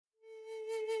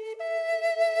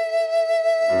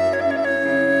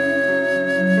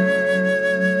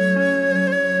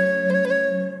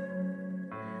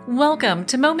Welcome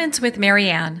to Moments with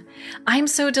Marianne. I'm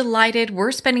so delighted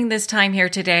we're spending this time here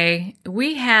today.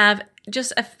 We have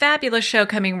just a fabulous show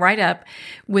coming right up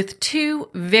with two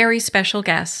very special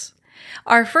guests.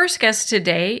 Our first guest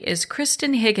today is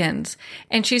Kristan Higgins,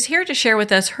 and she's here to share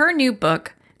with us her new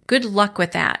book, Good Luck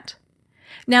with That.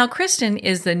 Now, Kristan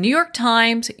is the New York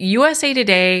Times, USA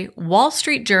Today, Wall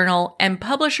Street Journal, and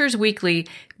Publishers Weekly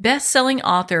best-selling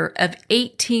author of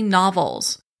 18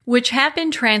 novels, which have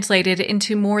been translated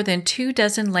into more than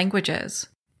 24 languages.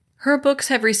 Her books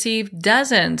have received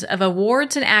dozens of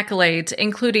awards and accolades,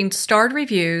 including starred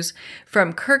reviews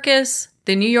from Kirkus,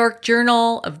 the New York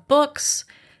Journal of Books,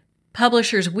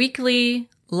 Publishers Weekly,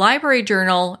 Library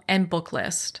Journal, and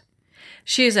Booklist.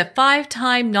 She is a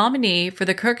 5-time nominee for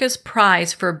the Kirkus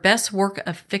Prize for Best Work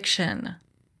of Fiction.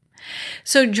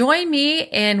 So join me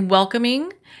in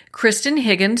welcoming Kristan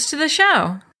Higgins to the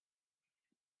show.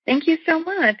 Thank you so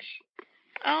much.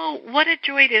 Oh, what a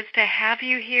joy it is to have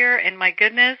you here. And my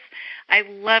goodness, I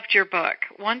loved your book.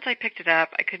 Once I picked it up,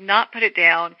 I could not put it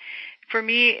down. For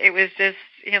me, it was just,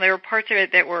 there were parts of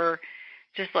it that were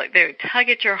just like they would tug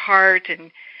at your heart.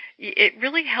 And it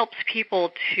really helps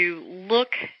people to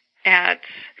look at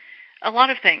a lot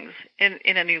of things in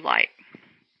a new light.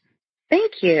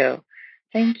 Thank you.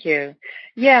 Thank you.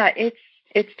 Yeah,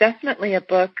 it's definitely a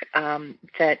book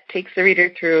that takes the reader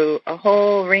through a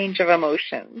whole range of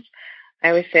emotions. I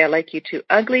always say I like you to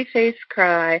ugly face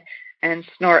cry and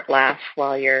snort laugh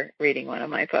while you're reading one of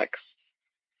my books.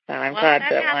 So I'm glad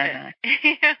that one.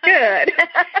 Good.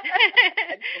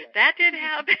 That did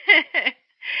happen.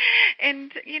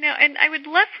 And, and I would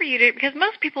love for you to, because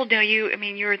most people know you,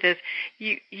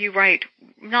 you write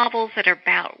novels that are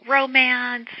about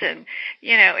romance and,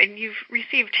 and you've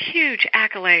received huge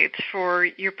accolades for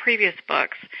your previous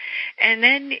books. And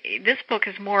then this book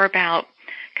is more about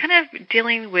kind of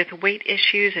dealing with weight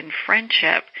issues and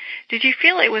friendship. Did you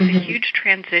feel it was a huge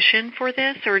transition for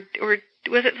this, or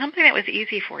was it something that was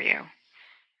easy for you?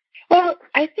 Well,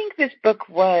 I think this book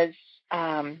was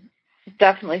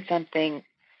definitely something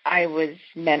I was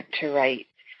meant to write.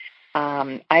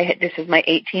 This is my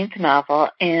 18th novel,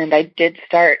 and I did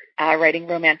start writing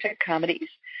romantic comedies.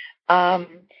 And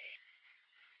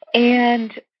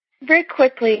very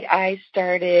quickly, I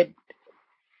started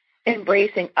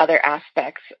embracing other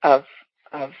aspects of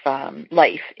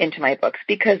life into my books,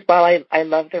 because while I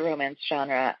love the romance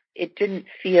genre, it didn't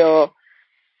feel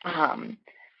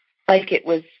like it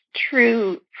was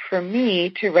true for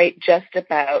me to write just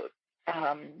about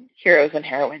heroes and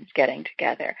heroines getting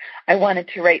together. I wanted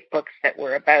to write books that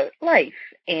were about life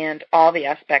and all the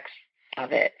aspects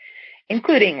of it,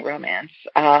 including romance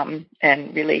and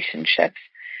relationships.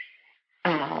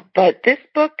 But this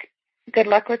book, Good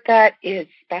Luck with That, is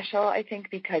special, I think,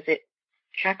 because it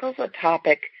tackles a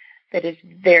topic that is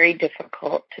very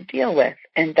difficult to deal with,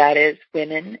 and that is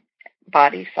women,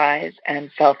 body size,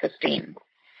 and self-esteem.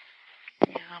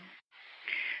 Yeah.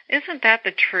 Isn't that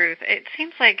the truth? It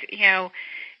seems like,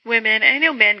 women, and I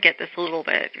know men get this a little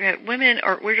bit,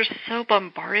 we're just so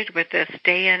bombarded with this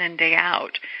day in and day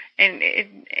out.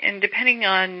 And depending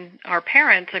on our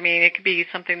parents, it could be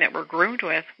something that we're groomed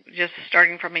with just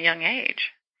starting from a young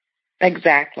age.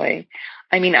 Exactly.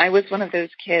 I was one of those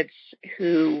kids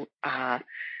who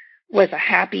was a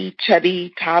happy,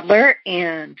 chubby toddler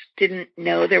and didn't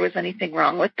know there was anything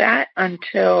wrong with that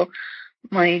until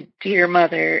my dear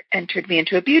mother entered me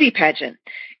into a beauty pageant.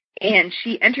 And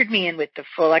she entered me in with the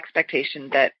full expectation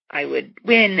that I would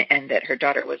win and that her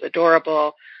daughter was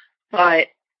adorable. But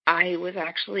I was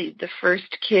actually the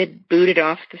first kid booted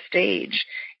off the stage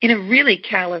in a really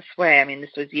callous way.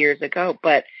 This was years ago,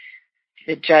 but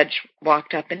the judge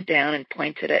walked up and down and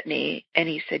pointed at me, and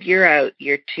he said, "You're out.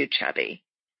 You're too chubby."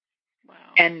 Wow.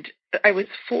 And I was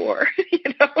 4,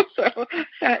 so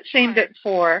that shamed at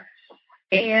 4.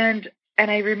 And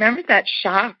I remember that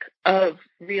shock of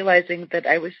realizing that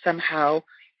I was somehow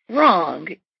wrong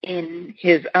in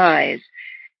his eyes,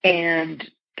 and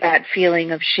that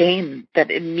feeling of shame that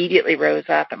immediately rose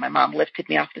up, and my mom lifted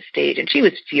me off the stage, and she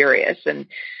was furious, and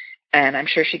I'm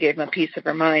sure she gave him a piece of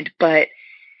her mind, but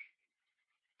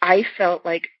I felt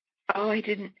like, I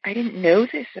didn't know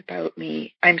this about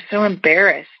me. I'm so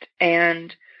embarrassed.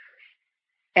 And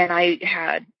I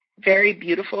had very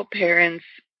beautiful parents,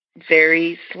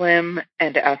 very slim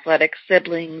and athletic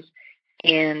siblings,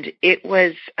 and it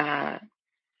was hard.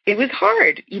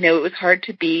 It was hard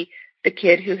to be the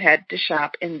kid who had to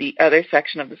shop in the other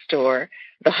section of the store,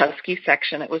 the husky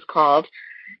section it was called,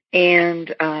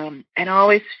 and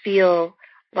always feel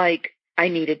like I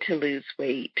needed to lose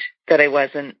weight, that I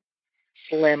wasn't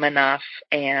slim enough,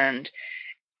 and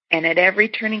And at every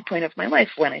turning point of my life,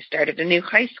 when I started a new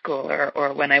high school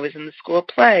or when I was in the school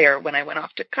play or when I went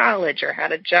off to college or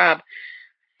had a job,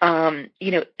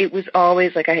 it was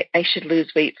always like, I should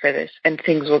lose weight for this and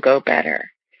things will go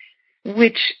better,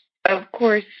 which, of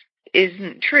course,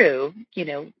 isn't true.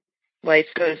 Life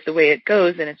goes the way it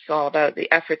goes, and it's all about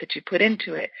the effort that you put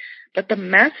into it. But the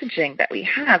messaging that we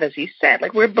have, as you said,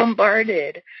 like we're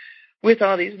bombarded with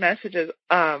all these messages.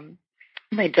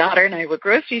 My daughter and I were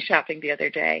grocery shopping the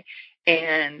other day,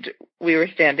 and we were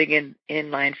standing in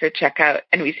line for checkout,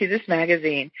 and we see this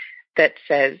magazine that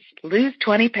says, lose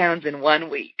 20 pounds in 1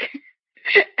 week.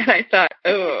 And I thought,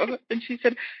 oh. And she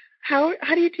said, how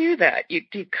do you do that? Do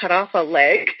you cut off a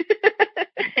leg?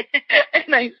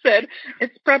 And I said,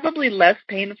 it's probably less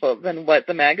painful than what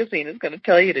the magazine is going to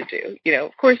tell you to do.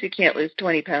 Of course you can't lose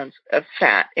 20 pounds of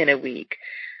fat in a week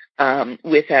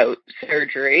without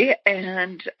surgery.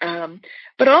 And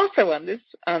but also on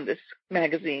this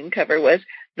magazine cover was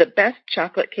the best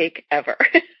chocolate cake ever.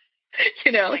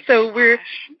 So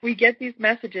we get these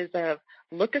messages of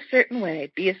look a certain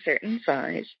way, be a certain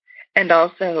size, and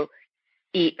also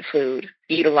eat food,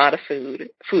 eat a lot of food.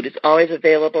 Food is always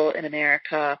available in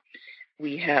America.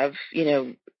 We have,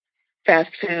 fast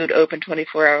food open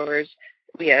 24 hours.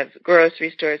 We have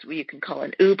grocery stores where you can call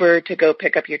an Uber to go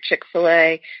pick up your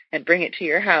Chick-fil-A and bring it to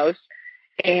your house.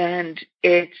 And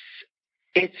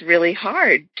it's really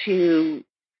hard to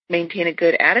maintain a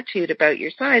good attitude about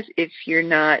your size if you're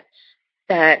not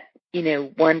that,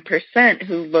 1%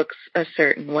 who looks a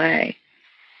certain way.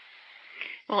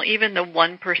 Well, even the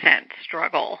 1%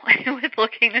 struggle with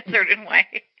looking a certain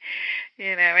way.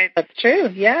 That's true,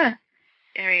 yeah.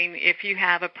 I mean, if you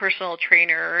have a personal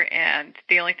trainer and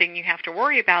the only thing you have to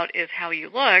worry about is how you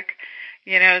look,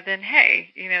 then hey,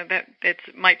 that it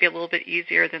might be a little bit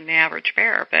easier than the average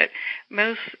bear. But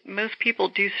most people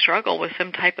do struggle with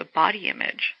some type of body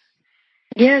image.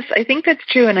 Yes, I think that's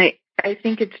true, and I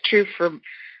think it's true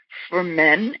for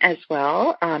men as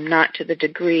well, not to the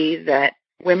degree that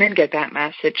women get that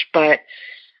message, but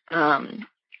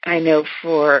I know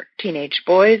for teenage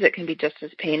boys it can be just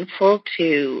as painful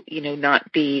to,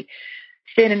 not be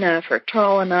thin enough or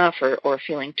tall enough or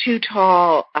feeling too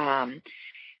tall.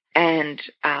 And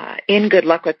in Good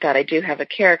Luck with That, I do have a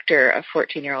character, a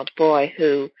 14-year-old boy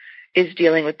who is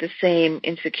dealing with the same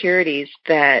insecurities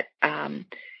that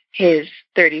his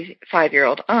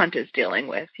 35-year-old aunt is dealing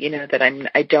with, that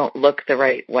I don't look the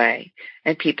right way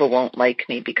and people won't like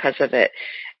me because of it.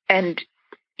 And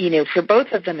for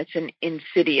both of them, it's an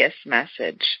insidious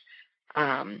message.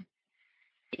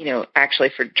 Actually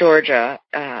for Georgia,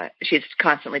 she's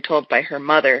constantly told by her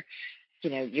mother,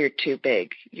 you're too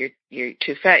big, you're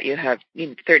too fat, you have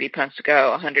 30 pounds to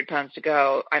go, 100 pounds to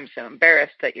go. I'm so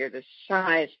embarrassed that you're this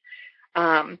size.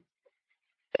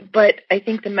 But I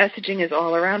think the messaging is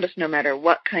all around us, no matter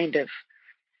what kind of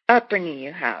upbringing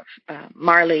you have.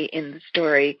 Marley in the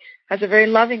story has a very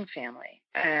loving family,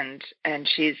 and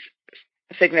she's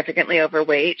significantly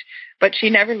overweight, but she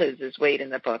never loses weight in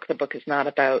the book. The book is not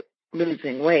about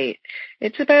losing weight.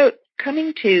 It's about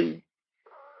coming to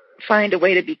find a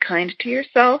way to be kind to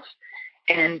yourself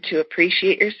and to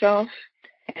appreciate yourself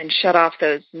and shut off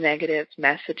those negative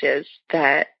messages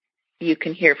that you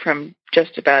can hear from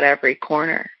just about every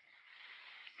corner.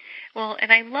 Well,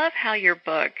 and I love how your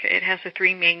book, it has the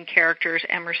three main characters,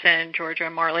 Emerson, Georgia,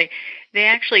 and Marley. They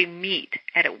actually meet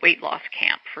at a weight loss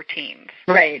camp for teens.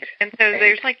 Right. And so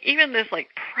there's even this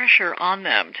pressure on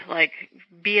them to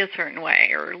be a certain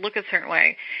way or look a certain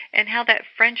way, and how that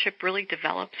friendship really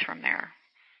develops from there.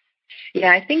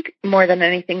 Yeah, I think more than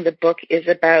anything, the book is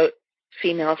about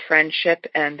female friendship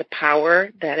and the power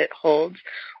that it holds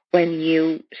when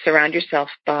you surround yourself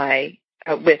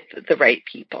with the right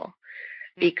people.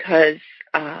 Because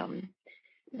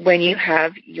when you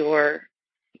have your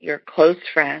close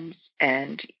friends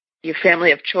and your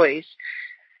family of choice,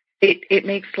 it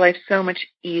makes life so much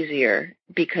easier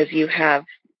because you have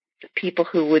people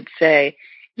who would say,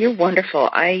 "You're wonderful.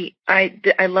 I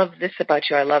love this about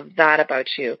you. I love that about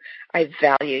you. I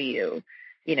value you.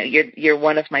 You're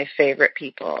one of my favorite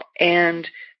people." And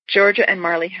Georgia and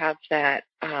Marley have that.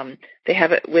 They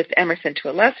have it with Emerson to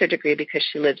a lesser degree because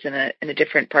she lives in a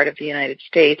different part of the United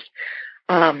States,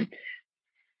 and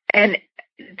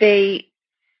they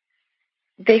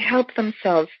help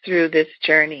themselves through this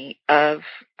journey of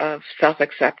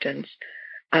self-acceptance.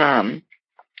 And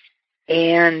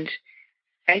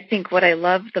I think what I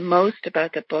love the most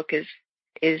about the book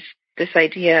is this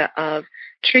idea of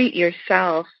treat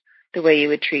yourself the way you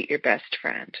would treat your best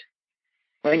friend.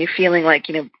 When you're feeling like,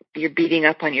 you're beating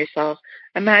up on yourself,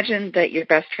 imagine that your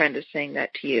best friend is saying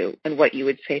that to you and what you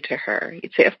would say to her.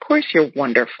 You'd say, "Of course you're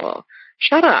wonderful.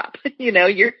 shut up,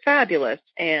 you're fabulous.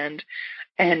 And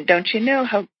don't you know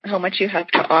how much you have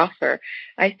to offer?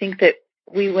 I think that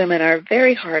we women are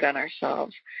very hard on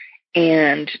ourselves,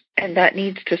 and that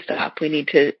needs to stop. We need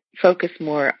to focus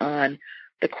more on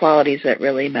the qualities that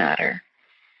really matter.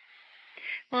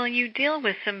 Well, you deal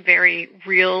with some very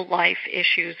real life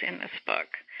issues in this book.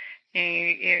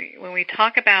 When we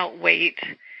talk about weight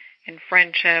and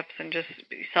friendships and just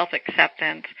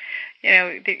self-acceptance,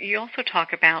 you also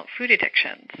talk about food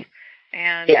addictions.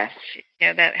 And yes.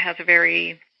 That has a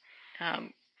very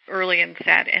early and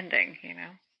sad ending,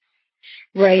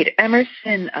 Right.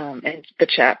 Emerson, in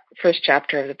the first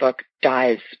chapter of the book,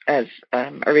 dies as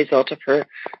a result of her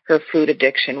food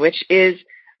addiction, which is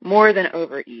more than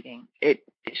overeating.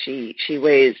 She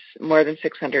weighs more than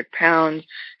 600 pounds.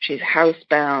 She's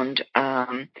housebound.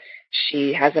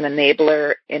 She has an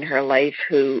enabler in her life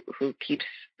who keeps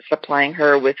supplying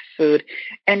her with food.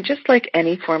 And just like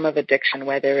any form of addiction,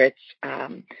 whether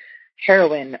it's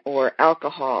heroin or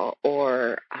alcohol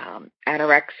or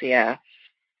anorexia,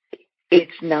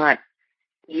 it's not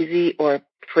easy or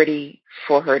pretty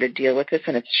for her to deal with this.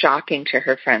 And it's shocking to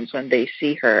her friends when they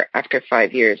see her after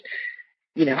 5 years,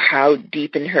 how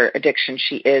deep in her addiction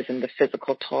she is and the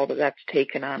physical toll that's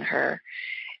taken on her.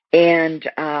 And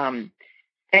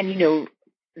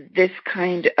this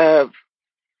kind of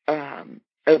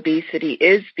obesity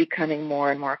is becoming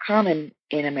more and more common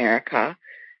in America.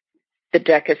 The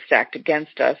deck is stacked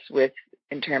against us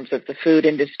in terms of the food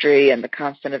industry and the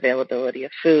constant availability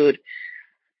of food.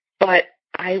 But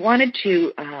I wanted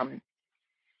to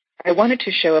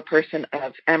show a person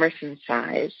of Emerson's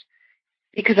size,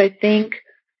 because I think,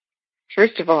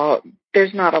 first of all,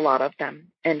 there's not a lot of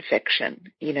them in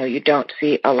fiction. You don't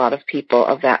see a lot of people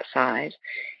of that size.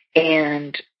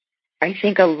 And I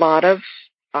think a lot of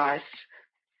us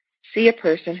see a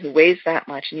person who weighs that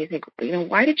much and you think,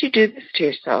 why did you do this to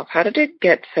yourself? How did it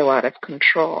get so out of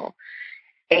control?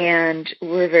 And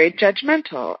we're very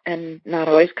judgmental and not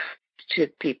always to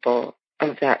people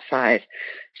of that size.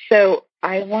 So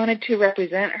I wanted to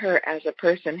represent her as a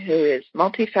person who is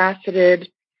multifaceted,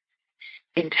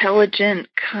 intelligent,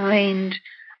 kind.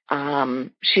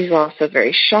 She's also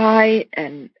very shy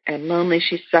and lonely.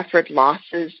 She suffered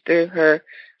losses through her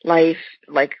life,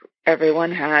 like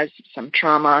everyone has, some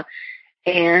trauma.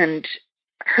 And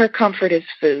her comfort is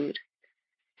food.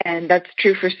 And that's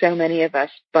true for so many of us,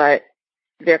 but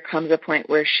there comes a point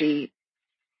where she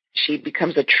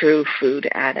becomes a true food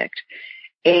addict.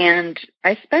 And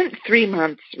I spent 3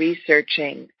 months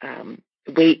researching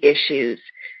weight issues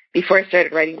before I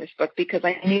started writing this book, because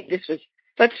I knew this was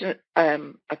such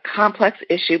a complex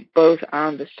issue, both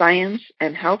on the science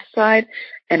and health side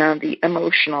and on the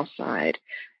emotional side.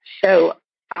 So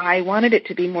I wanted it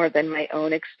to be more than my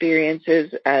own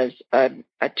experiences as a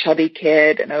chubby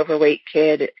kid, an overweight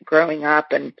kid growing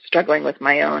up and struggling with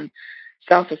my own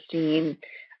self-esteem.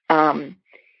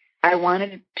 I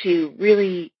wanted to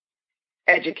really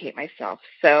educate myself.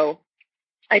 So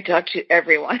I talked to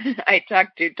everyone. I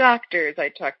talked to doctors. I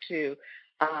talked to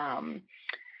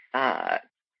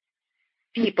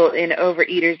people in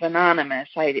Overeaters Anonymous.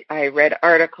 I read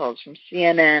articles from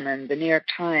CNN and the New York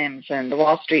Times and the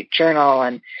Wall Street Journal,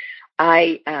 and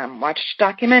I watched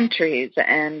documentaries,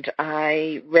 and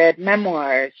I read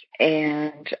memoirs,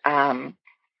 and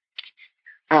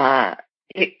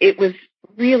it was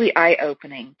really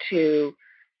eye-opening to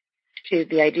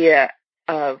the idea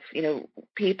of,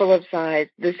 people of size.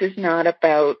 This is not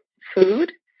about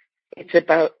food. It's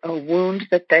about a wound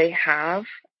that they have,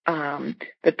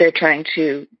 that they're trying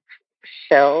to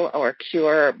fill or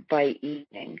cure by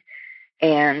eating.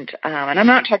 And I'm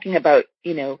not talking about,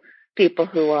 people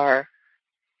who are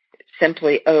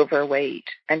simply overweight.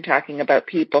 I'm talking about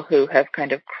people who have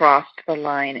kind of crossed the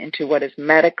line into what is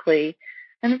medically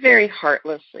and very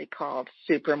heartlessly called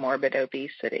supermorbid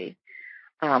obesity,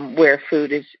 where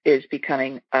food is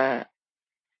becoming a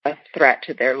threat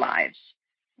to their lives.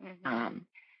 Mm-hmm.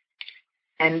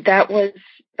 And that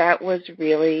was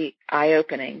really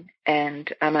eye-opening.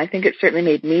 And I think it certainly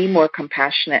made me more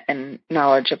compassionate and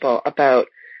knowledgeable about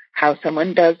how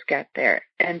someone does get there.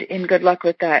 And in Good Luck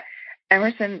with That,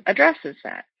 Emerson addresses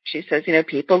that. She says,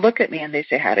 people look at me and they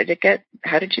say, how did you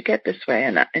get this way?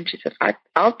 And she says,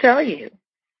 I'll tell you.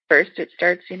 First, it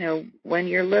starts, when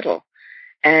you're little.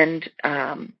 And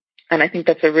I think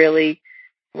that's a really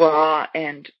raw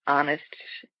and honest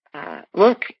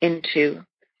look into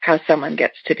how someone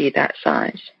gets to be that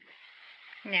size.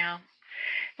 Yeah.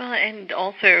 Well, and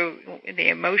also the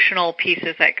emotional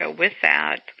pieces that go with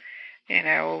that,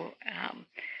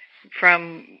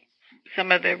 from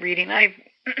some of the reading I've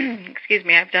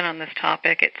done on this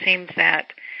topic, it seems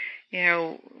that,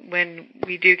 when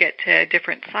we do get to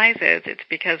different sizes, it's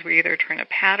because we're either trying to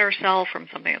pad ourselves from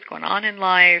something that's going on in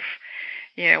life.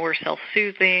 We're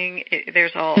self-soothing.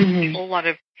 There's a whole lot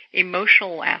of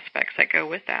emotional aspects that go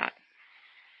with that.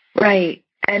 Right.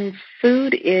 And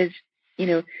food is,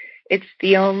 it's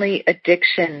the only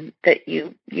addiction that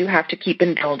you have to keep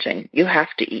indulging. You have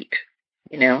to eat,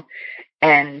 and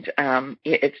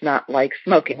it's not like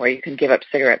smoking where you can give up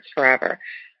cigarettes forever,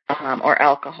 or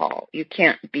alcohol. You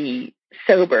can't be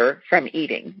sober from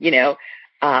eating,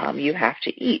 you have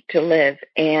to eat to live.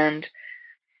 And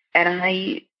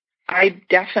I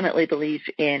definitely believe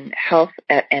in health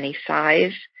at any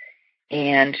size.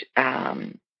 And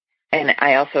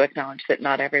I also acknowledge that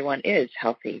not everyone is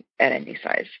healthy at any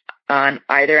size on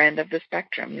either end of the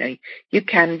spectrum. You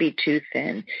can be too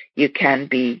thin, you can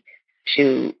be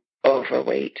too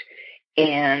overweight,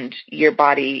 and your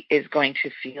body is going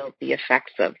to feel the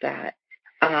effects of that.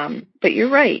 But you're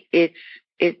right;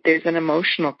 there's an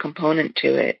emotional component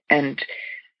to it, and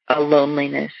a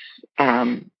loneliness.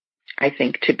 I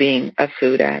think to being a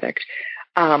food addict.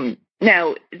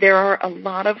 Now, there are a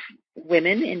lot of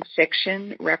women in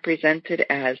fiction represented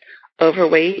as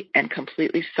overweight and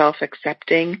completely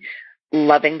self-accepting,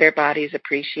 loving their bodies,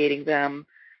 appreciating them,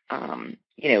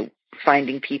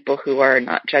 finding people who are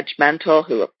not judgmental,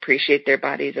 who appreciate their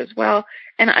bodies as well.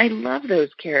 And I love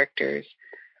those characters,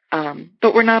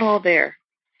 but we're not all there.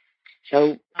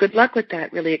 So Good Luck with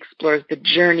That really explores the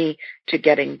journey to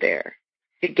getting there,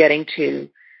 to getting to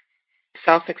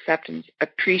self-acceptance,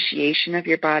 appreciation of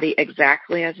your body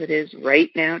exactly as it is right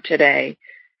now today,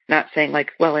 not saying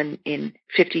like, well, in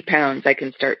 50 pounds, I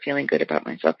can start feeling good about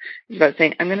myself. It's about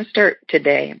saying, I'm going to start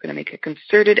today. I'm going to make a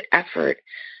concerted effort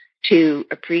to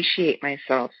appreciate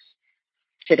myself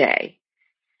today.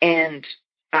 And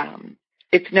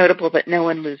it's notable that no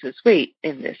one loses weight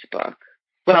in this book.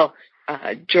 Well,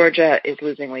 Georgia is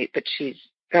losing weight, but she's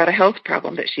got a health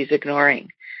problem that she's ignoring.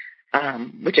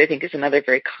 Which I think is another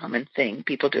very common thing.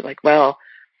 People do like, well,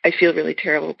 I feel really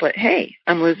terrible, but hey,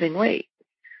 I'm losing weight.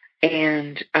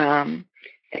 And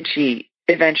she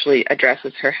eventually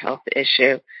addresses her health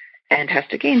issue and has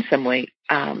to gain some weight,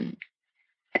 and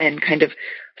kind of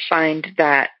find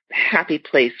that happy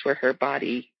place where her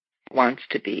body wants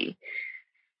to be.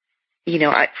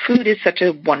 Food is such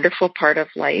a wonderful part of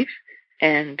life,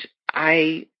 and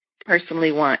I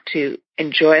personally want to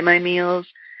enjoy my meals.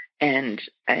 And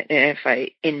if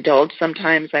I indulge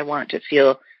sometimes, I want to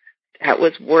feel that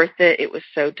was worth it. It was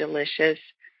so delicious.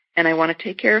 And I want to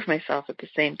take care of myself at the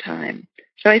same time.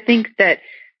 So I think that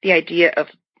the idea of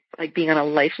like being on a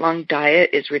lifelong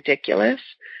diet is ridiculous.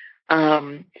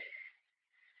 I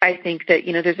think that,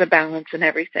 there's a balance in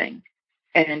everything,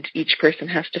 and each person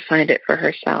has to find it for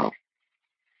herself.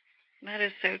 That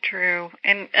is so true.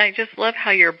 And I just love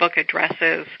how your book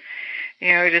addresses,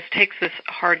 it just takes this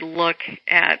hard look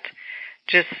at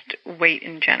just weight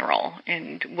in general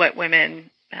and what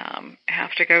women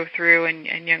have to go through,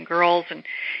 and young girls. And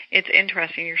it's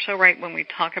interesting. You're so right when we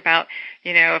talk about,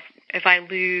 if I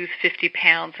lose 50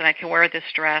 pounds and I can wear this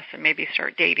dress and maybe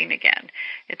start dating again.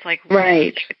 It's like,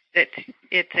 right.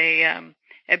 It's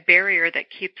a barrier that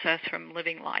keeps us from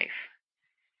living life.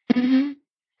 Mm-hmm.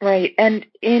 Right. And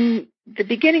in the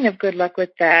beginning of Good Luck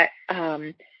with That,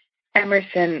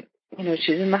 Emerson,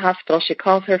 she's in the hospital. She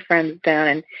calls her friends down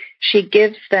and she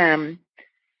gives them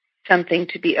something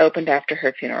to be opened after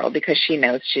her funeral because she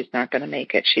knows she's not going to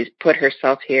make it. She's put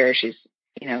herself here. She's,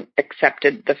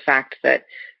 accepted the fact that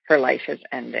her life is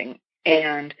ending.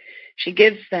 And she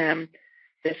gives them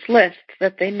this list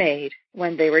that they made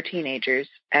when they were teenagers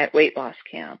at weight loss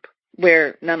camp,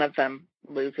 where none of them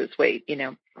loses weight.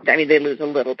 They lose a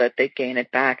little bit, they gain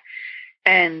it back.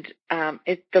 And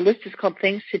the list is called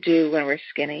Things to Do When We're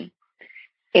Skinny.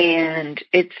 And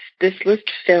it's this list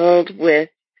filled with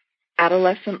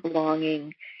adolescent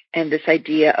longing and this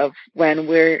idea of when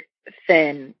we're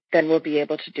thin, then we'll be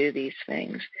able to do these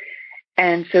things.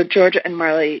 And so Georgia and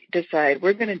Marley decide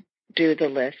we're going to do the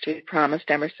list. We promised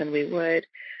Emerson we would,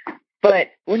 but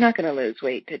we're not going to lose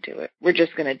weight to do it. We're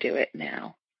just going to do it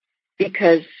now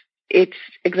because it's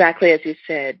exactly as you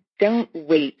said. Don't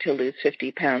wait to lose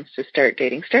 50 pounds to start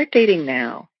dating. Start dating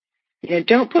now.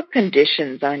 Don't put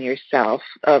conditions on yourself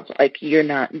of like you're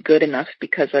not good enough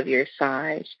because of your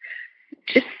size.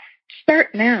 Just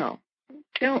start now.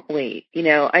 Don't wait.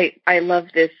 I love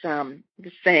this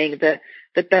saying that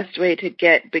the best way to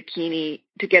get a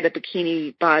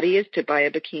bikini body is to buy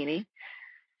a bikini.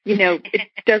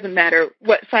 It doesn't matter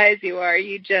what size you are.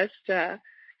 You just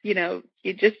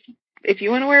if you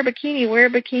want to wear a bikini, wear a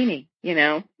bikini.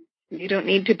 You don't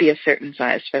need to be a certain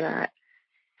size for that.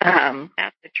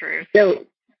 That's the truth. So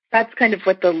that's kind of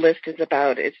what the list is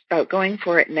about. It's about going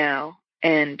for it now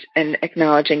and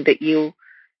acknowledging that you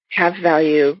have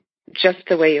value just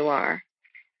the way you are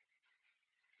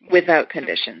without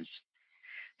conditions.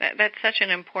 That's such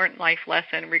an important life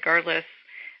lesson, regardless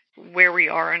where we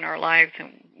are in our lives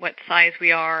and what size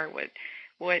we are,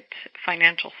 what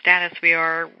financial status we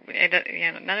are.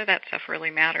 None of that stuff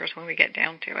really matters when we get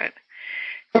down to it.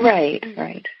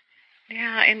 Right.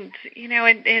 Yeah, and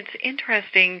it's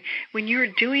interesting, when you were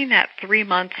doing that 3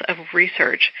 months of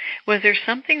research, was there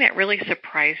something that really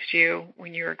surprised you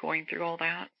when you were going through all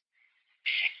that?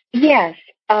 Yes,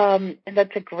 and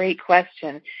that's a great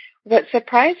question. What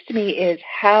surprised me is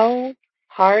how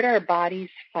hard our bodies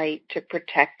fight to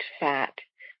protect fat,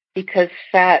 because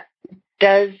fat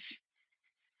does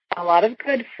a lot of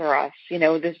good for us.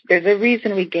 There's a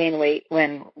reason we gain weight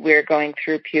when we're going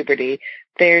through puberty.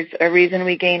 There's a reason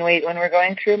we gain weight when we're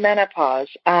going through menopause.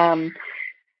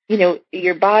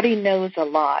 Your body knows a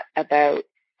lot about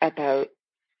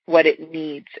what it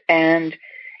needs, and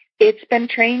it's been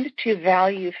trained to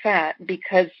value fat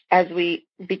because as we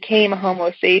became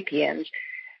Homo sapiens,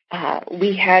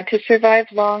 we had to survive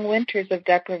long winters of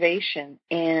deprivation,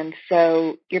 and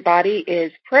so your body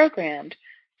is programmed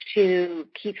to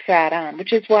keep fat on,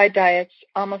 which is why diets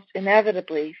almost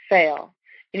inevitably fail.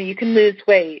 You can lose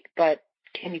weight, but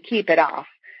can you keep it off?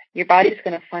 Your body's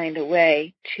going to find a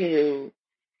way to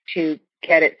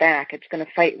get it back. It's going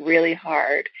to fight really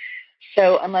hard.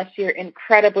 So unless you're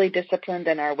incredibly disciplined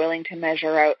and are willing to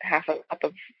measure out half a cup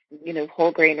of,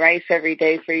 whole grain rice every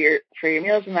day for your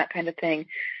meals and that kind of thing,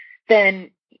 then,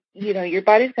 your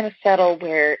body's going to settle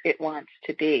where it wants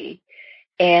to be.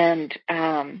 And,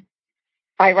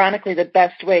 ironically, the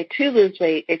best way to lose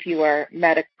weight if you are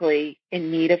medically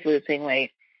in need of losing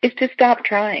weight is to stop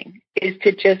trying, is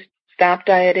to just stop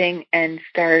dieting and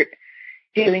start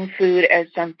viewing food as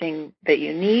something that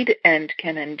you need and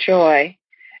can enjoy.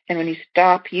 And when you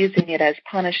stop using it as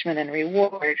punishment and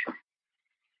reward, you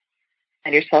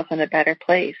find yourself in a better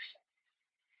place.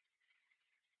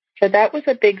 So that was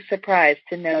a big surprise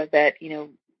to know that,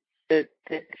 the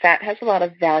fat has a lot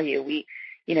of value. We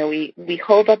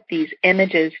hold up these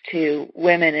images to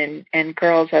women and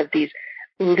girls of these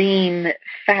lean,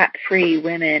 fat-free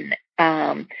women,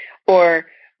 or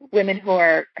women who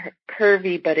are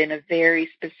curvy but in a very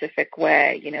specific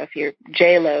way. If you're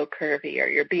J-Lo curvy or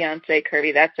you're Beyonce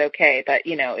curvy, that's okay. But,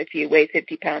 if you weigh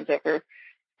 50 pounds over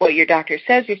what your doctor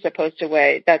says you're supposed to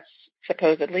weigh, that's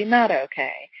supposedly not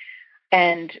okay.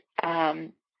 And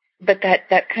but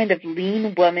that kind of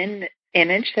lean woman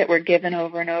image that we're given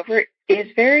over and over is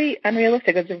very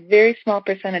unrealistic. It's a very small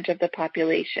percentage of the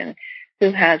population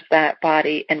who has that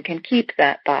body and can keep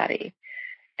that body.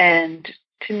 And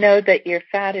to know that your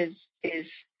fat is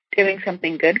doing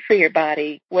something good for your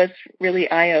body was really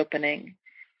eye-opening.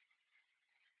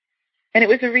 And it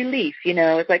was a relief,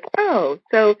 it's like, oh,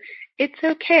 so it's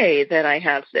okay that I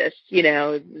have this,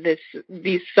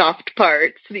 these soft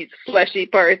parts, these fleshy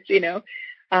parts,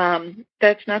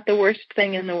 that's not the worst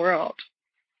thing in the world.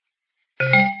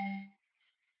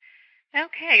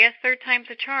 Okay, I guess third time's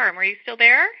a charm. Are you still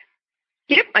there?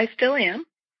 Yep, I still am.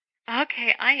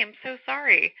 Okay, I am so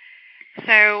sorry.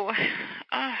 So,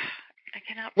 I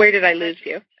cannot. Where did I lose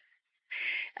you?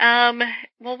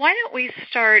 Well, why don't we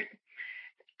start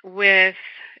with,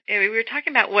 we were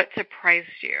talking about what surprised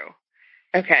you.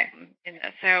 Okay.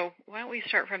 So why don't we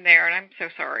start from there? And I'm so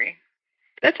sorry.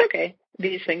 That's okay.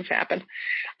 These things happen.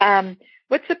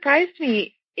 What surprised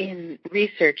me in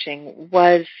researching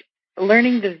was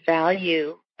learning the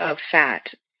value of fat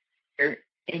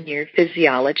in your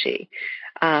physiology.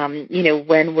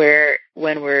 When we're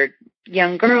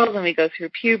young girls and we go through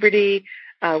puberty,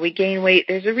 we gain weight.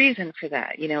 There's a reason for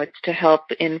that. It's to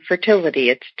help in fertility.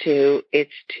 It's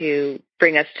to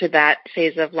bring us to that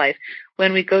phase of life.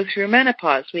 When we go through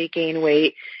menopause, we gain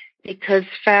weight because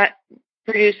fat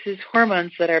produces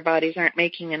hormones that our bodies aren't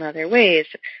making in other ways.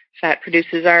 Fat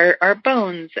produces our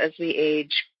bones as we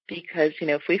age because,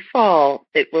 if we fall,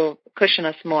 it will cushion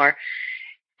us more.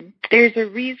 There's a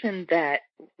reason that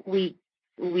we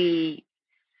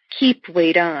keep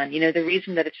weight on. The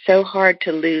reason that it's so hard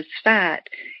to lose fat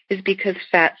is because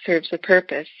fat serves a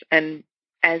purpose. And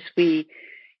as we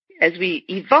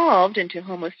evolved into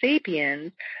Homo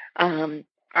sapiens,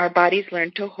 our bodies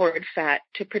learned to hoard fat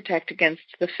to protect against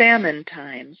the famine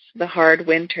times, the hard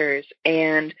winters.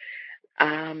 And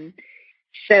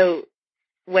so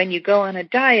when you go on a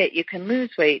diet, you can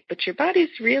lose weight, but your body's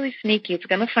really sneaky. It's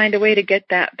going to find a way to get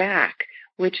that back,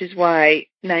 which is why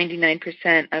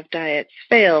 99% of diets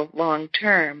fail long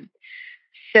term.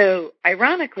 So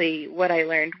ironically, what I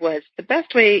learned was the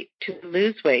best way to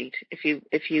lose weight, if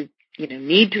you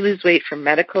need to lose weight for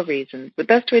medical reasons, the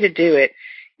best way to do it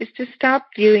is to stop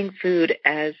viewing food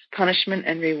as punishment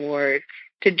and reward,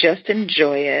 to just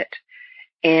enjoy it,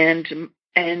 and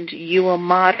you will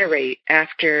moderate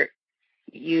after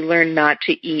you learn not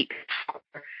to eat for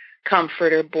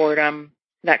comfort or boredom,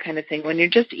 that kind of thing. When you're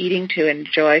just eating to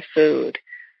enjoy food,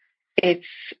 it's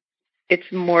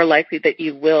more likely that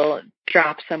you will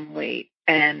drop some weight.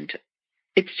 And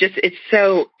it's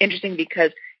so interesting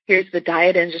because here's the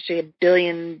diet industry,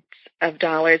 billions of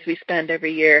dollars we spend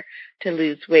every year to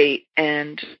lose weight.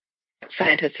 And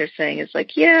scientists are saying is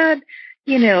like, yeah,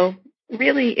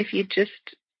 really, if you just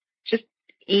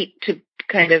eat to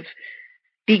kind of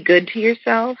be good to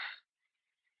yourself,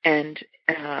 and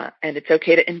it's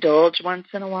okay to indulge once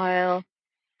in a while.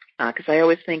 Because I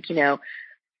always think,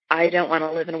 I don't want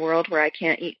to live in a world where I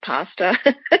can't eat pasta.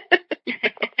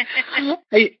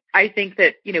 I think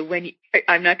that,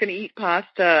 I'm not going to eat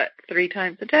pasta 3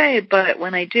 times a day, but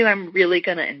when I do, I'm really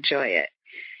going to enjoy it.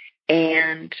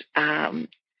 And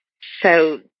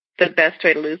so the best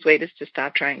way to lose weight is to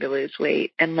stop trying to lose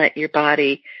weight and let your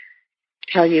body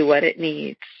tell you what it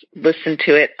needs. Listen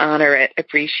to it, honor it,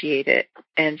 appreciate it,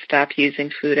 and stop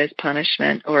using food as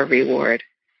punishment or reward.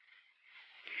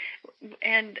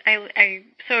 And I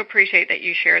so appreciate that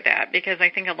you shared that, because I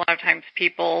think a lot of times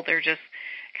people, they're just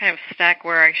kind of stuck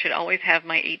where I should always have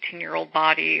my 18-year-old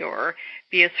body or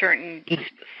be a certain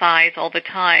size all the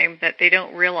time, that they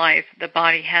don't realize the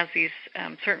body has these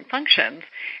certain functions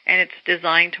and it's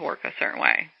designed to work a certain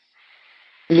way.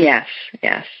 Yes.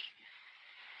 Yeah.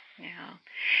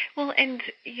 Well, and,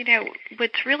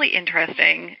 what's really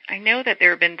interesting, I know that there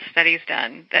have been studies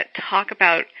done that talk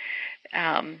about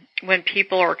when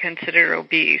people are considered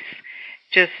obese,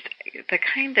 just the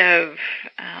kind of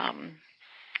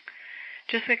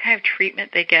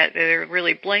treatment they get. They're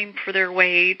really blamed for their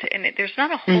weight, and there's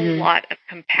not a whole lot of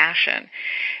compassion.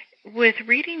 With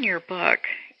reading your book,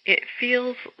 it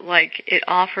feels like it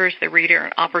offers the reader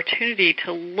an opportunity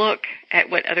to look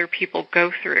at what other people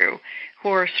go through who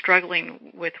are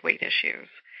struggling with weight issues,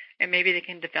 and maybe they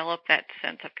can develop that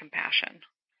sense of compassion.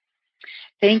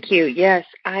 Thank you. Yes,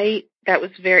 that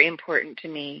was very important to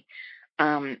me.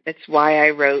 It's why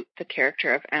I wrote the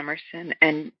character of Emerson,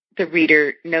 and the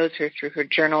reader knows her through her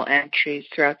journal entries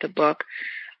throughout the book,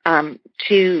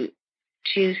 to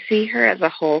see her as a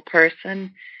whole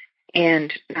person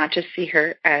and not just see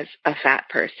her as a fat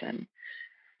person.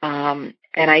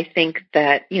 And I think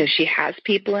that, she has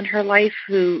people in her life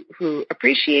who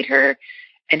appreciate her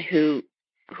and who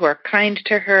are kind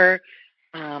to her.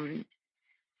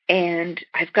 And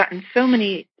I've gotten so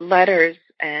many letters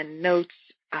and notes,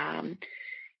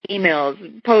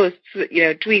 emails, posts,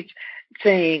 tweets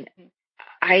saying,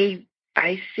 I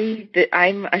see that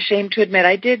I'm ashamed to admit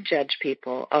I did judge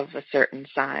people of a certain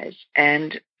size,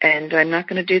 and I'm not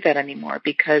going to do that anymore,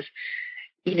 because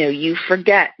you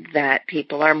forget that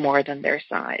people are more than their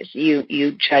size.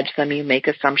 You judge them, you make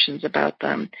assumptions about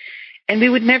them. And we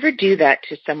would never do that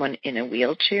to someone in a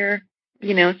wheelchair.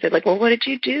 Say like, well, what did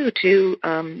you do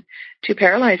to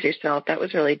paralyze yourself? That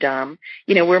was really dumb.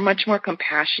 We're much more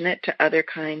compassionate to other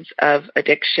kinds of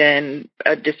addiction,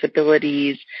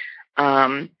 disabilities.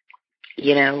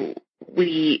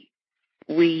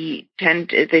 We tend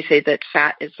to, they say that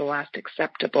fat is the last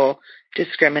acceptable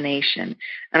discrimination.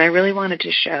 And I really wanted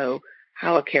to show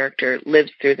how a character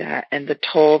lives through that and the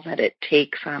toll that it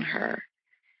takes on her,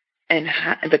 and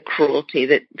the cruelty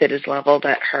that is leveled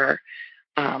at her,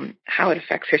 how it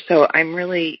affects her. So I'm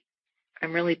really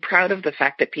proud of the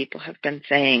fact that people have been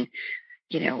saying,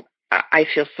 I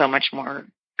feel so much more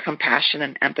compassion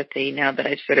and empathy now that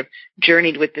I've sort of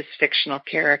journeyed with this fictional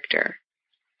character.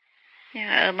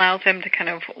 Yeah, it allows them to kind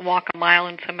of walk a mile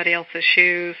in somebody else's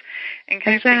shoes and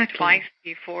kind of think twice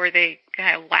before they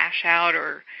kind of lash out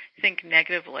or think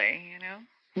negatively,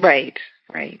 Right.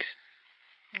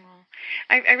 Well,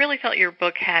 I really felt your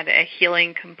book had a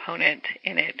healing component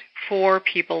in it for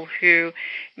people who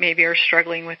maybe are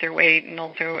struggling with their weight, and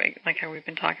also, like how we've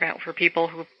been talking about, for people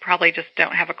who probably just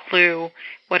don't have a clue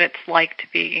what it's like to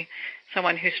be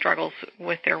someone who struggles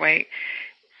with their weight.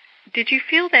 Did you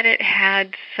feel that it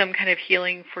had some kind of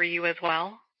healing for you as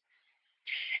well?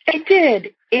 I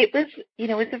did. It was,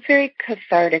 it's a very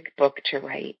cathartic book to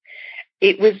write.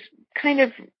 It was kind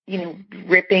of,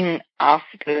 ripping off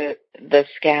the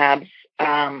scabs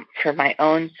for my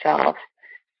own self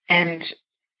and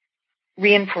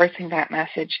reinforcing that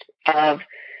message of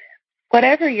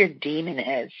whatever your demon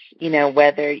is,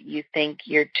 whether you think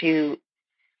you're too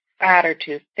fat or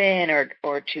too thin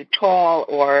or too tall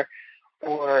or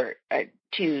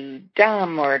too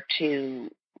dumb or too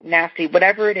nasty,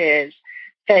 whatever it is,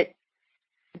 that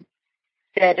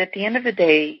that at the end of the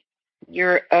day,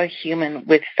 you're a human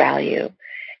with value.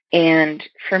 And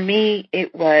for me,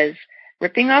 it was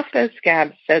ripping off those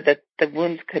scabs so that the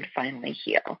wounds could finally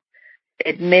heal.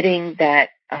 Admitting that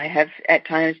I have at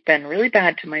times been really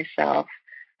bad to myself,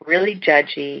 really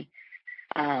judgy.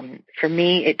 For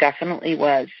me, it definitely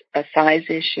was a size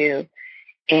issue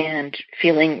and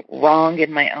feeling wrong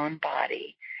in my own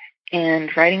body. And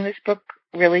writing this book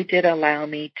really did allow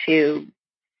me to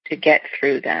get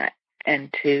through that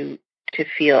and to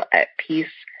feel at peace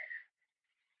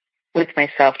with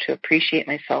myself, to appreciate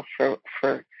myself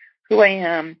for who I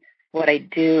am, what I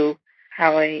do,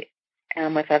 how I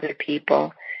am with other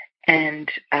people,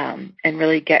 and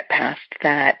really get past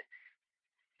that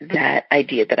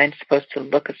idea that I'm supposed to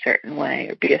look a certain way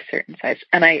or be a certain size.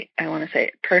 And I want to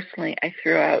say, personally, I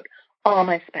threw out all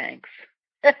my Spanx.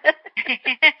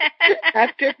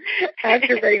 after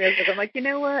writing this book, I'm like, you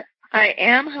know what? I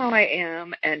am how I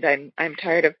am, and I'm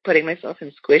tired of putting myself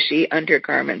in squishy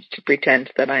undergarments to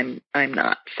pretend that I'm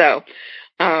not. So,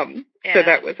 so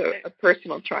that was a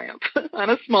personal triumph on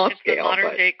a small scale. It's a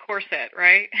modern day corset,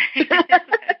 right?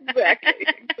 Exactly.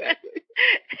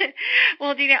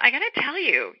 Well, Dina, I got to tell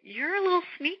you, you're a little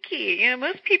sneaky. You know,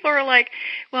 most people are like,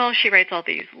 well, she writes all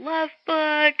these love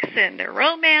books and they're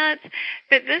romance,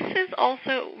 but this is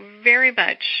also very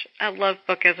much a love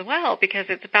book as well, because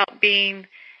it's about being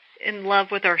in love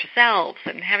with ourselves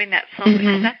and having that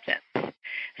self-acceptance.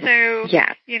 Mm-hmm. So,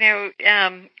 you know,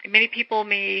 many people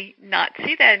may not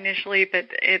see that initially, but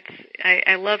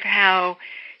I love how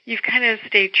you've kind of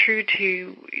stayed true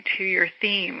to your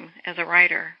theme as a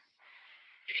writer.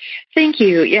 Thank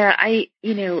you. Yeah,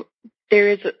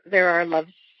 there are love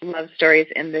stories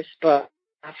in this book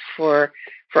for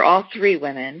all three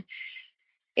women,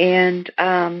 and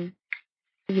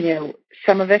you know,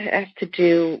 some of it has to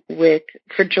do with,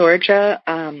 for Georgia,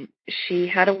 she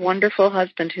had a wonderful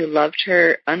husband who loved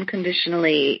her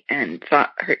unconditionally and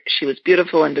thought she was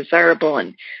beautiful and desirable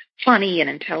and funny and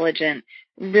intelligent,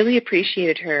 really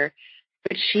appreciated her,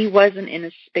 but she wasn't in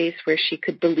a space where she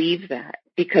could believe that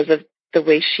because of the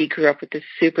way she grew up with this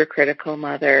super critical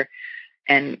mother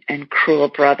and cruel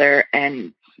brother,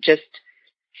 and just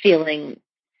feeling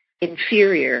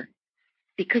inferior.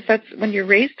 Because that's when you're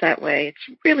raised that way,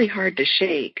 it's really hard to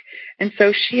shake. And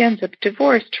so she ends up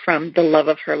divorced from the love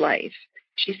of her life.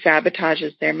 She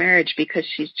sabotages their marriage because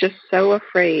she's just so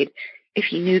afraid if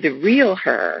he knew the real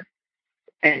her,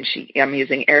 and I'm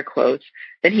using air quotes,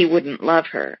 then he wouldn't love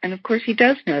her. And of course he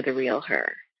does know the real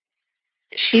her.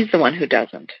 She's the one who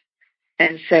doesn't.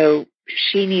 And so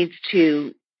she needs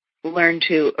to learn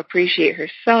to appreciate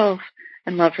herself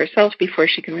and love herself before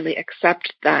she can really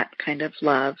accept that kind of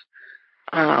love.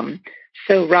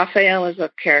 So Raphael is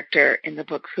a character in the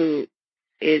book who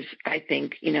is, I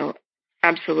think, you know,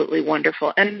 absolutely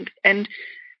wonderful. And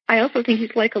I also think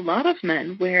he's like a lot of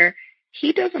men, where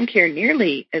he doesn't care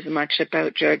nearly as much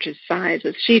about George's size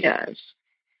as she does.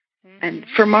 Mm-hmm. And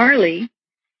for Marley,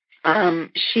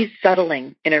 she's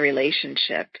settling in a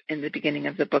relationship in the beginning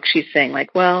of the book. She's saying,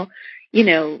 like, well, you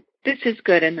know, this is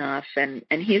good enough, and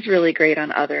he's really great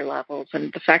on other levels.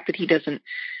 And the fact that he doesn't,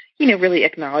 you know, really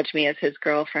acknowledge me as his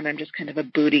girlfriend, I'm just kind of a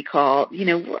booty call. You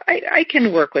know, I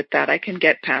can work with that. I can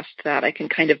get past that. I can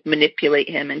kind of manipulate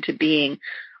him into being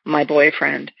my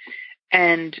boyfriend.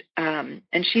 And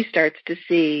she starts to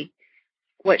see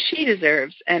what she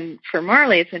deserves. And for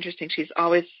Marley, it's interesting. She's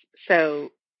always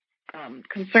so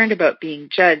concerned about being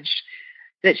judged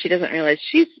that she doesn't realize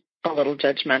she's a little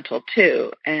judgmental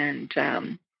too, and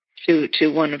to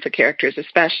one of the characters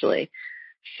especially.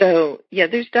 So yeah,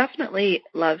 there's definitely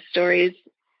love stories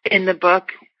in the book,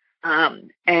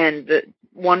 and the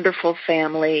wonderful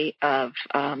family of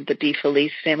the De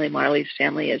Felice family. Marley's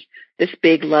family is this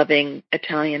big, loving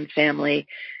Italian family.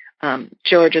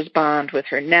 Georgia's bond with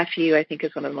her nephew, I think,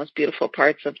 is one of the most beautiful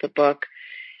parts of the book.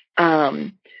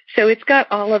 So it's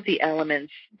got all of the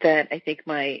elements that I think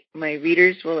my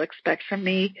readers will expect from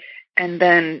me, and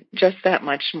then just that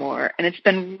much more. And it's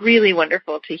been really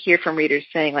wonderful to hear from readers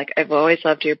saying, like, I've always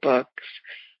loved your books,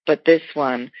 but this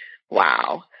one,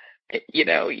 wow, you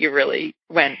know, you really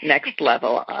went next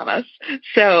level on us.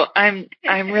 So I'm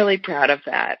really proud of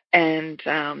that. And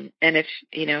if,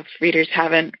 you know, if readers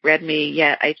haven't read me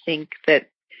yet, I think that,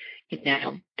 you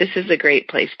know, this is a great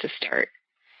place to start.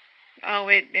 Oh,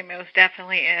 it most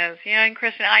definitely is. You know, and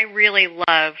Kristan, I really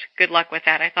loved Good Luck with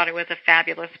That. I thought it was a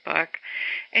fabulous book.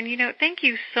 And, you know, thank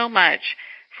you so much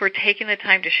for taking the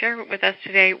time to share it with us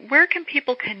today. Where can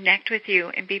people connect with you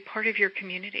and be part of your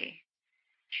community?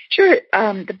 Sure.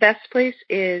 The best place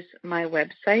is my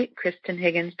website,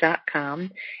 KristanHiggins.com,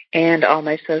 and all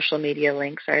my social media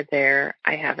links are there.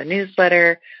 I have a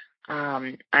newsletter.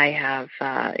 I have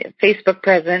Facebook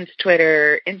presence,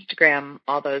 Twitter, Instagram,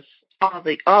 all the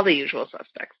usual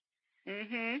suspects.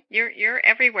 You're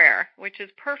everywhere, which is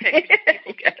perfect.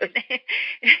 People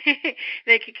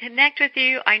they can connect with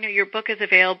you. I know your book is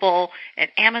available at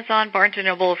Amazon, Barnes &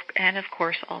 Noble, and, of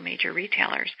course, all major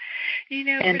retailers. And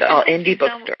Kristan, all indie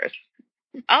bookstores.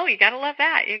 Oh, you got to love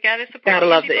that. You got to support Gotta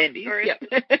love the indie indies.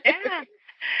 Yep. Yeah.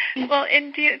 Well,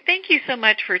 and thank you so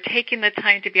much for taking the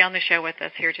time to be on the show with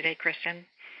us here today, Kristan.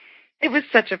 It was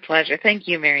such a pleasure. Thank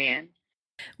you, Marianne.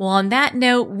 Well, on that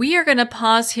note, we are going to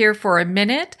pause here for a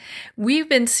minute. We've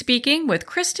been speaking with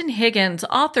Kristan Higgins,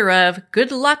 author of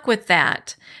Good Luck with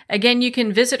That. Again, you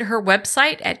can visit her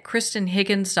website at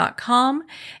KristanHiggins.com,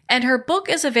 and her book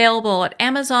is available at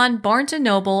Amazon, Barnes &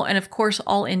 Noble, and of course,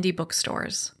 all indie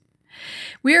bookstores.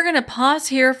 We are going to pause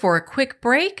here for a quick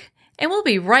break, and we'll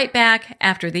be right back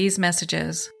after these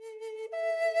messages.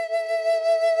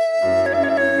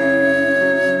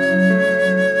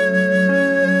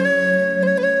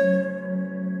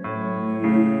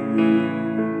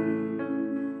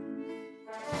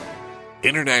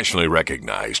 Internationally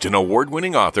recognized and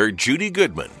award-winning author Judy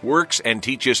Goodman works and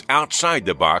teaches outside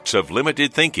the box of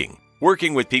limited thinking.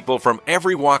 Working with people from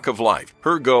every walk of life,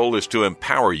 her goal is to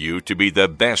empower you to be the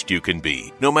best you can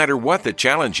be, no matter what the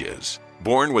challenge is.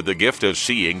 Born with the gift of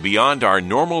seeing beyond our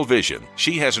normal vision,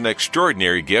 she has an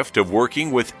extraordinary gift of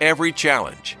working with every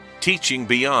challenge. Teaching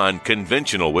beyond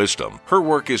conventional wisdom, her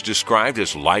work is described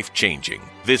as life-changing.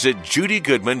 Visit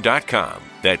judygoodman.com.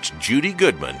 That's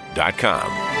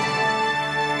judygoodman.com.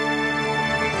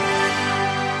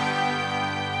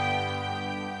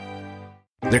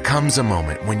 There comes a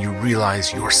moment when you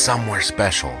realize you're somewhere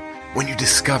special, when you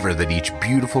discover that each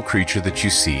beautiful creature that you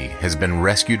see has been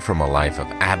rescued from a life of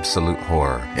absolute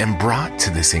horror and brought to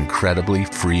this incredibly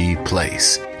free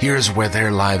place. Here's where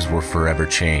their lives were forever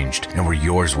changed and where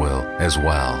yours will as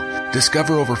well.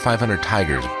 Discover over 500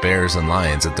 tigers, bears, and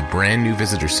lions at the brand new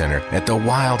visitor center at the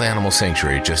Wild Animal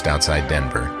Sanctuary just outside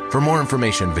Denver. For more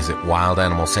information, visit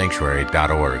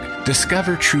wildanimalsanctuary.org.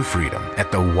 Discover true freedom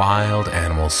at the Wild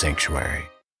Animal Sanctuary.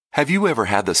 Have you ever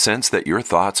had the sense that your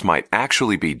thoughts might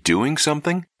actually be doing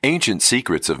something? Ancient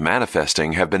secrets of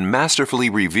manifesting have been masterfully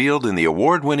revealed in the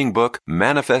award-winning book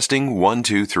Manifesting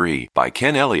 123 by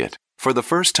Ken Elliott. For the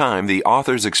first time, the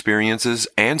author's experiences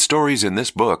and stories in this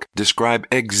book describe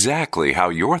exactly how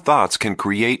your thoughts can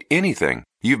create anything.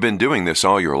 You've been doing this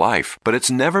all your life, but it's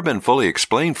never been fully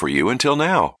explained for you until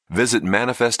now. Visit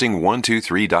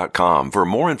manifesting123.com for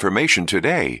more information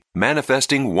today.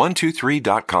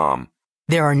 Manifesting123.com.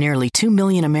 There are nearly 2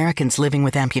 million Americans living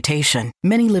with amputation.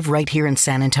 Many live right here in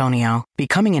San Antonio.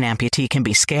 Becoming an amputee can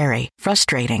be scary,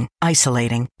 frustrating,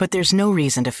 isolating, but there's no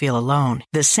reason to feel alone.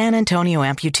 The San Antonio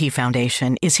Amputee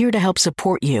Foundation is here to help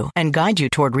support you and guide you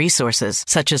toward resources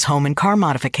such as home and car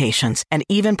modifications and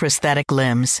even prosthetic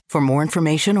limbs. For more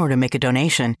information or to make a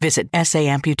donation, visit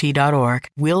saamputee.org.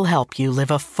 We'll help you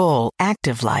live a full,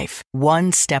 active life,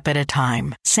 one step at a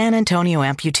time. San Antonio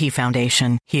Amputee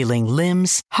Foundation, healing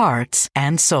limbs, hearts,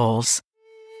 and souls.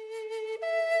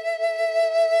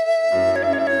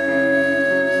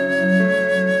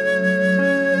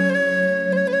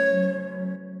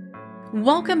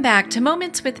 Welcome back to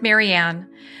Moments with Marianne.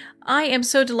 I am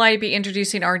so delighted to be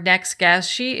introducing our next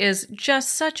guest. She is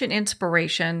just such an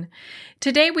inspiration.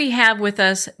 Today we have with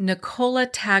us Nicola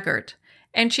Taggart,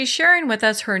 and she's sharing with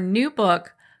us her new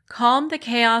book, Calm the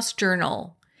Chaos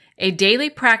Journal, a daily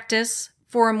practice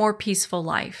for a more peaceful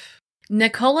life.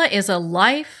 Nicola is a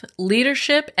life,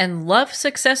 leadership, and love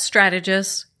success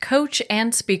strategist, coach,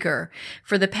 and speaker.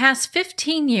 For the past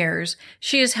 15 years,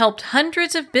 she has helped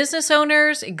hundreds of business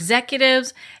owners,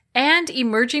 executives, and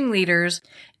emerging leaders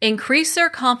increase their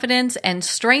confidence and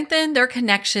strengthen their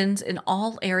connections in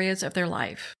all areas of their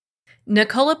life.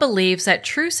 Nicola believes that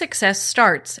true success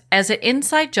starts as an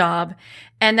inside job,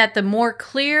 and that the more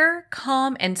clear,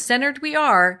 calm, and centered we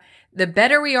are, the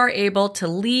better we are able to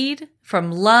lead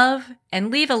from love and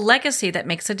leave a legacy that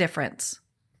makes a difference.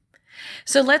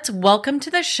 So let's welcome to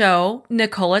the show,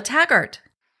 Nicola Taggart.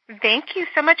 Thank you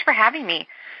so much for having me.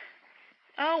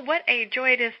 Oh, what a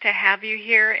joy it is to have you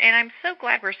here, and I'm so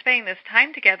glad we're spending this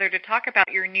time together to talk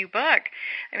about your new book.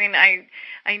 I mean,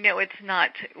 I know it's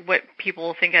not what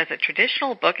people think as a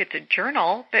traditional book, it's a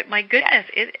journal, but my goodness,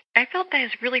 I felt that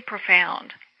is really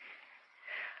profound.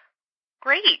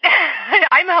 Great.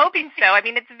 I'm hoping so. I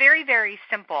mean, it's very, very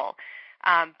simple.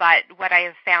 But what I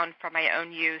have found from my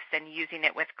own use and using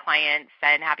it with clients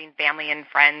and having family and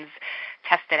friends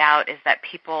test it out is that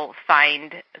people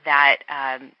find that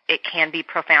it can be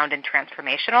profound and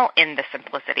transformational in the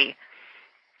simplicity.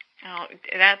 Oh,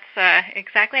 that's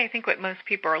exactly, I think, what most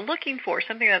people are looking for,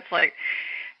 something that's like,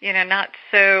 not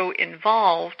so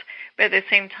involved, but at the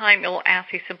same time, it'll ask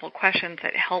these simple questions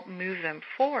that help move them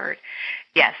forward.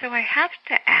 Yes. So I have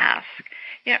to ask,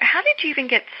 how did you even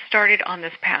get started on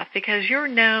this path? Because you're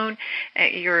known,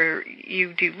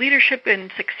 you do leadership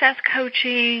and success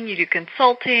coaching, you do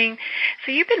consulting,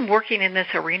 so you've been working in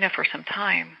this arena for some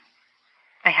time.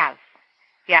 I have.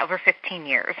 Yeah, over 15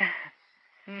 years.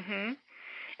 Mm-hmm.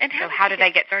 And so how did I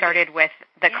get started with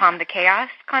the Calm the Chaos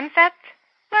concept?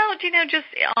 Well, just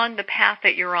on the path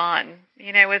that you're on,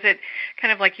 was it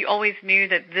kind of like you always knew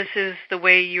that this is the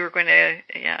way you were going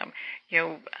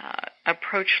to,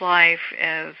 approach life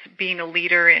as being a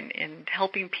leader and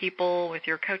helping people with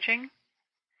your coaching?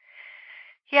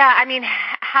 Yeah, I mean,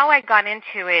 how I got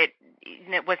into it,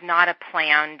 it was not a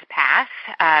planned path,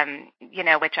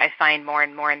 which I find more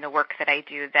and more in the work that I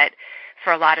do, that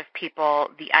for a lot of people,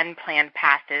 the unplanned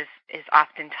path is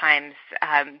oftentimes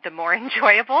the more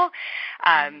enjoyable.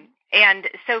 And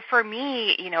so for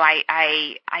me,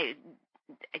 I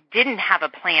didn't have a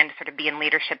plan to sort of be in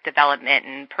leadership development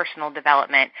and personal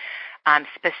development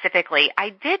specifically. I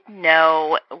did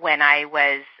know when I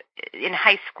was in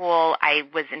high school, I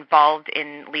was involved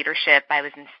in leadership. I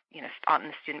was on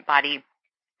the student body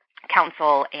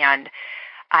council, and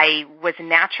I was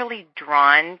naturally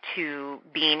drawn to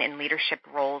being in leadership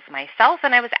roles myself,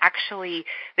 and I was actually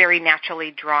very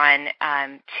naturally drawn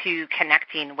to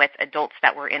connecting with adults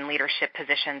that were in leadership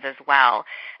positions as well.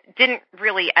 Didn't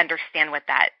really understand what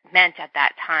that meant at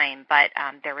that time, but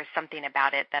there was something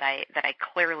about it that I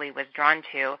clearly was drawn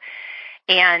to.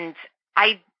 And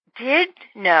I did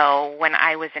know when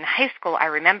I was in high school, I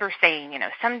remember saying,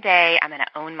 someday I'm going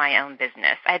to own my own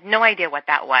business. I had no idea what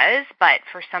that was, but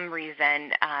for some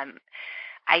reason,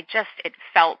 it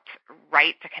felt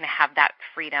right to kind of have that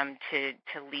freedom to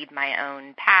lead my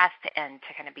own path and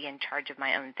to kind of be in charge of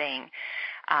my own thing.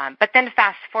 But then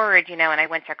fast forward, when I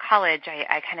went to college,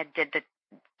 I kind of did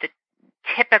the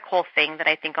typical thing that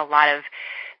I think a lot of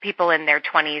people in their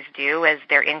 20s do as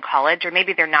they're in college, or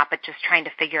maybe they're not, but just trying to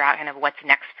figure out kind of what's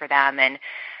next for them and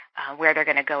where they're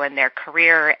going to go in their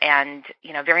career, and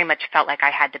very much felt like I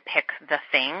had to pick the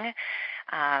thing,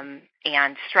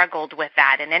 and struggled with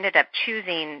that, and ended up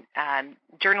choosing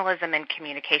journalism and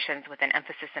communications with an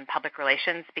emphasis in public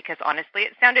relations because honestly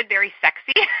it sounded very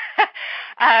sexy.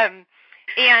 And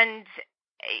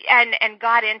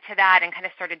got into that and kind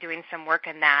of started doing some work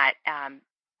in that,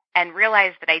 and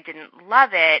realized that I didn't love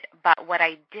it, but what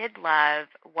I did love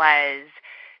was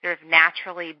sort of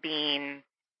naturally being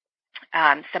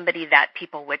somebody that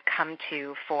people would come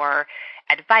to for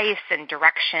advice and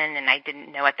direction, and I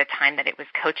didn't know at the time that it was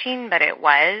coaching, but it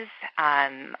was.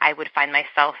 I would find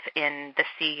myself in the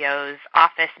CEO's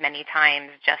office many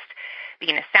times just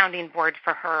being a sounding board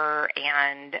for her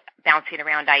and bouncing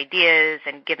around ideas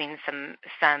and giving some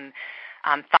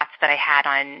thoughts that I had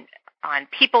on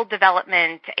people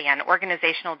development and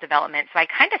organizational development. So I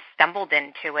kind of stumbled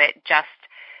into it just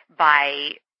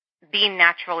by being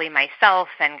naturally myself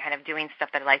and kind of doing stuff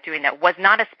that I like doing that was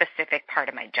not a specific part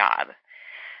of my job.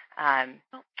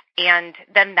 And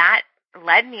then that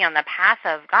led me on the path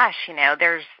of, gosh,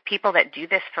 there's people that do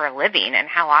this for a living, and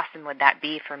how awesome would that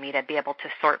be for me to be able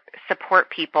to support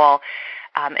people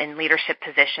in leadership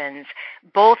positions,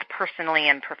 both personally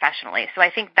and professionally. So I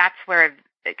think that's where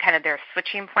kind of their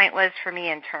switching point was for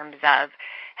me in terms of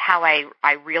how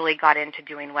I really got into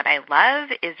doing what I love,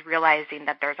 is realizing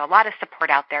that there's a lot of support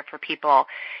out there for people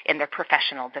in their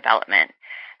professional development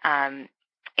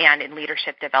and in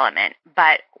leadership development.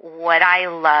 But what I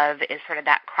love is sort of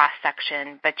that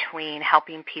cross-section between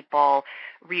helping people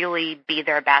really be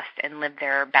their best and live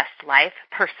their best life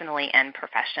personally and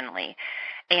professionally.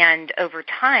 And over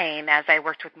time, as I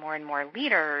worked with more and more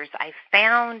leaders, I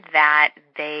found that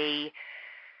they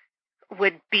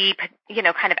would be,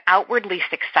 kind of outwardly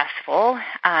successful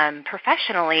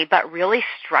professionally, but really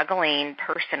struggling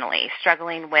personally,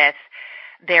 struggling with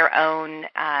their own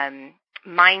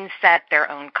mindset,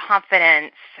 their own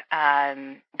confidence,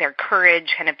 their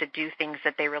courage kind of to do things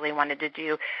that they really wanted to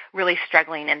do, really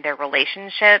struggling in their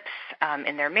relationships,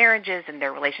 in their marriages, and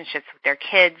their relationships with their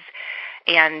kids.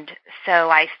 And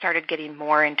so I started getting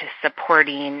more into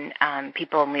supporting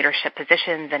people in leadership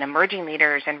positions and emerging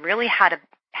leaders, and really how to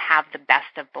have the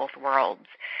best of both worlds.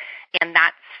 And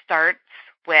that starts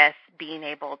with being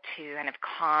able to kind of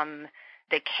calm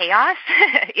the chaos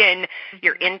in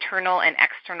your internal and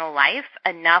external life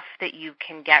enough that you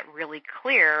can get really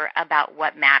clear about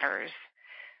what matters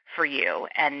for you,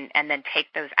 and then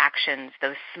take those actions,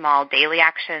 those small daily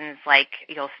actions like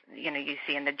you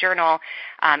see in the journal,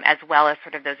 as well as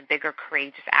sort of those bigger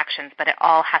courageous actions. But it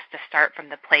all has to start from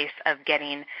the place of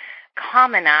getting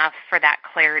calm enough for that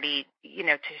clarity,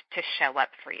 to show up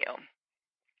for you.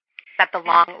 Is that the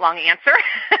long answer?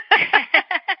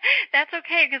 That's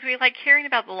okay, because we like hearing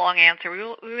about the long answer.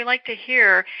 We like to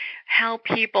hear how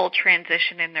people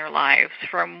transition in their lives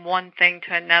from one thing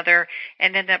to another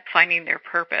and end up finding their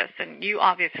purpose. And you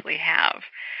obviously have,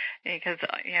 because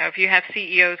if you have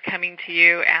CEOs coming to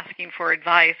you asking for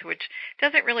advice, which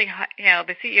doesn't really,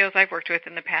 the CEOs I've worked with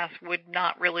in the past would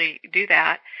not really do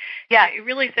that. Yeah, it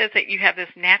really says that you have this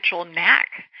natural knack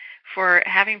for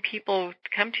having people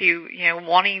come to you,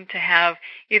 wanting to have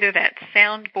either that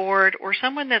soundboard or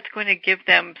someone that's going to give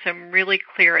them some really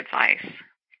clear advice.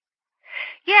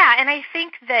 Yeah, and I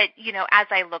think that, as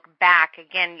I look back,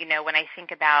 again, when I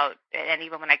think about, and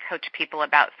even when I coach people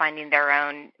about finding their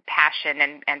own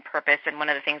passion and purpose, and one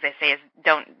of the things I say is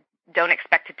don't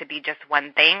expect it to be just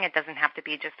one thing. It doesn't have to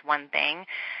be just one thing.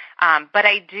 But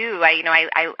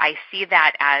I see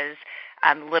that as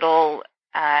little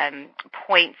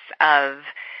points of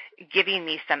giving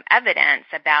me some evidence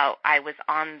about I was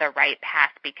on the right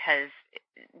path, because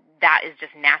that is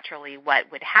just naturally what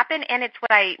would happen, and it's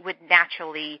what I would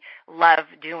naturally love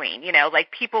doing.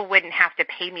 Like people wouldn't have to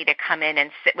pay me to come in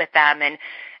and sit with them and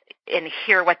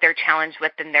hear what they're challenged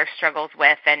with and their struggles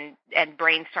with, and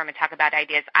brainstorm and talk about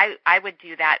ideas. I would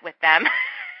do that with them.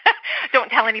 Don't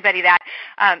tell anybody that.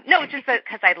 No, just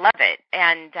because I love it.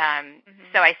 And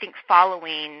so I think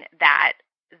following that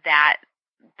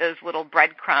those little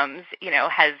breadcrumbs,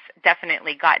 has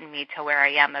definitely gotten me to where I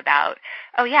am about,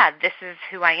 oh yeah, this is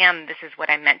who I am. This is what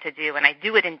I'm meant to do. And I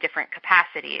do it in different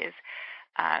capacities.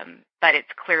 But it's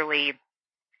clearly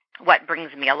what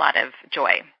brings me a lot of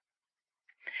joy.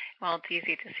 Well, it's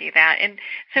easy to see that. And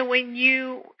so when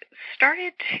you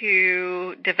started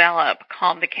to develop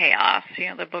Calm the Chaos,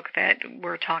 the book that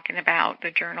we're talking about, the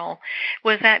journal,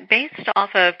 was that based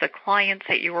off of the clients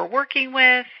that you were working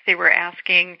with? They were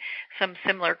asking some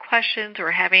similar questions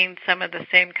or having some of the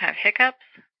same kind of hiccups?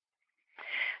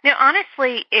 No,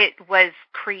 honestly, it was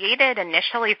created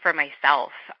initially for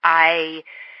myself. I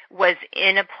was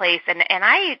in a place, and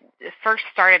I first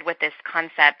started with this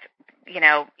concept,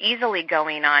 easily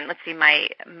going on. Let's see, my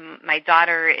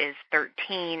daughter is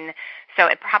 13, so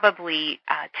it probably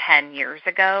 10 years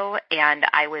ago, and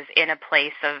I was in a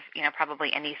place of,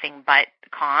 probably anything but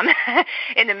calm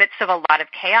in the midst of a lot of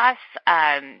chaos.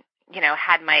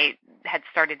 Had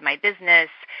started my business,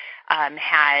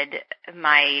 had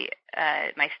my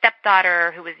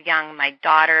stepdaughter who was young, my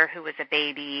daughter who was a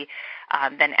baby,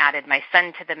 then added my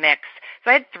son to the mix.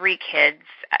 So I had 3 kids,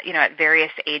 at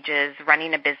various ages,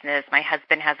 running a business. My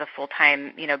husband has a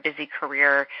full-time, busy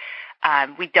career.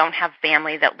 We don't have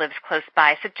family that lives close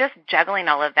by. So just juggling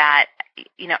all of that,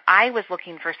 I was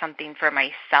looking for something for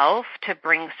myself to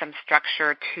bring some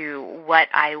structure to what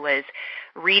I was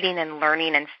reading and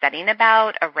learning and studying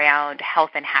about around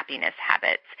health and happiness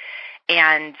habits.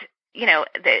 And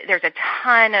there's a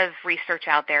ton of research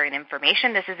out there and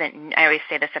information. I always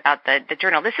say this about the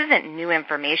journal, this isn't new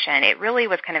information. It really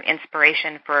was kind of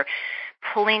inspiration for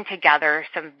pulling together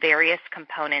some various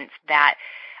components that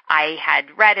I had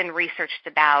read and researched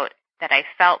about that I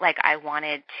felt like I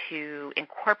wanted to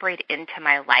incorporate into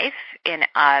my life in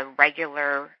a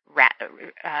regular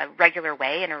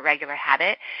way, in a regular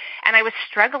habit. And I was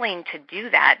struggling to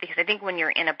do that because I think when you're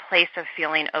in a place of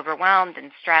feeling overwhelmed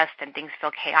and stressed and things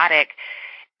feel chaotic,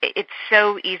 it's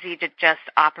so easy to just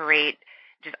operate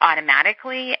just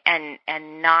automatically and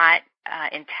not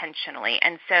intentionally.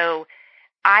 And so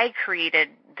I created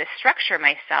the structure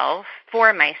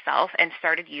for myself and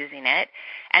started using it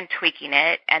and tweaking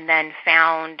it, and then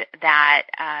found that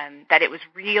it was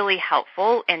really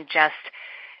helpful in just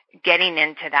getting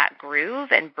into that groove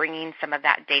and bringing some of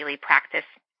that daily practice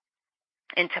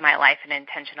into my life in an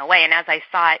intentional way. And as I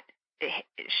saw it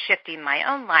shifting my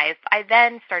own life, I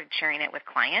then started sharing it with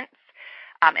clients.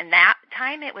 And that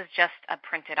time it was just a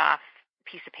printed off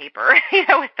piece of paper,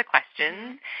 with the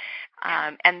questions.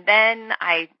 And then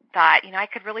I thought, I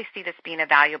could really see this being a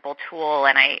valuable tool,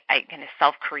 and I kind of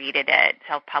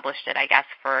self-published it, I guess,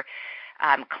 for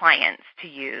clients to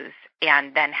use,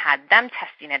 and then had them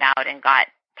testing it out and got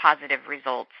positive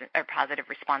results or positive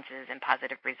responses and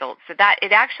positive results. So that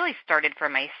it actually started for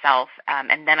myself,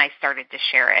 and then I started to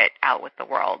share it out with the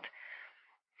world.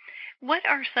 What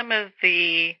are some of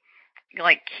the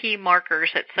like key markers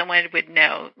that someone would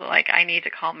know, like I need to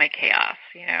calm my chaos?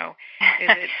 You know, is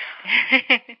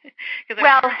it?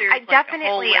 Well,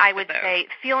 I would say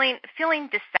feeling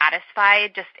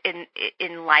dissatisfied just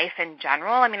in life in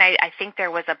general. I mean, I think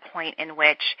there was a point in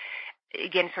which,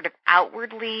 again, sort of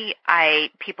outwardly,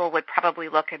 people would probably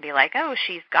look and be like, oh,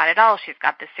 she's got it all. She's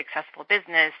got this successful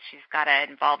business. She's got an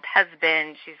involved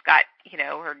husband. She's got, you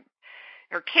know,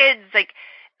 her kids. Like,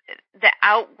 the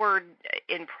outward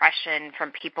impression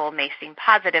from people may seem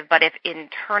positive, but if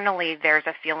internally there's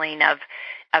a feeling of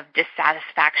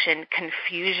dissatisfaction,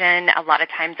 confusion, a lot of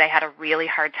times I had a really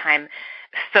hard time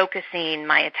focusing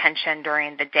my attention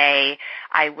during the day.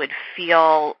 I would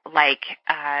feel like,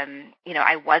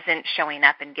 I wasn't showing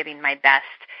up and giving my best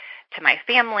to my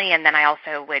family, and then I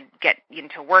also would get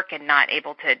into work and not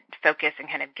able to focus and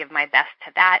kind of give my best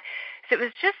to that. So it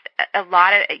was just a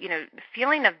lot of,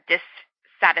 feeling of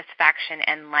dissatisfaction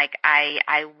and like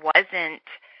I wasn't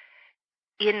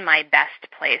in my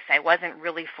best place. I wasn't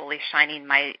really fully shining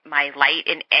my light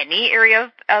in any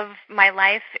area of my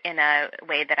life in a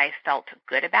way that I felt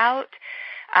good about.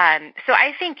 So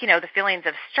I think, the feelings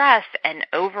of stress and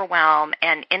overwhelm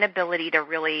and inability to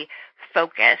really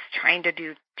focus, trying to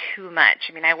do too much.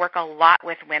 I mean, I work a lot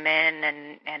with women,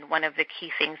 and one of the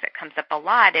key things that comes up a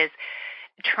lot is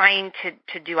trying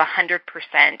to do 100%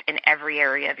 in every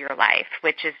area of your life,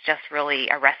 which is just really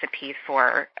a recipe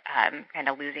for kind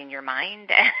of losing your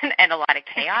mind and a lot of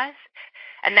chaos.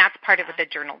 And that's part of what the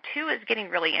journal, too, is getting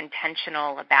really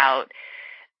intentional about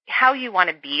how you want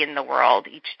to be in the world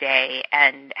each day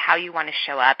and how you want to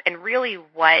show up, and really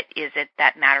what is it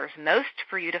that matters most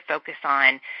for you to focus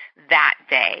on that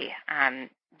day.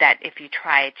 That if you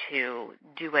try to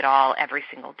do it all every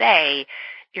single day,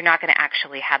 you're not going to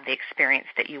actually have the experience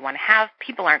that you want to have.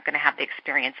 People aren't going to have the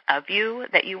experience of you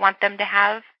that you want them to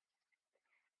have.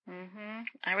 Mm-hmm.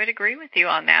 I would agree with you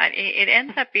on that. It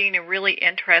ends up being a really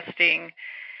interesting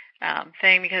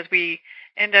thing because we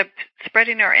end up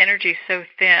spreading our energy so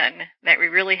thin that we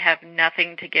really have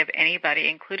nothing to give anybody,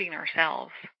 including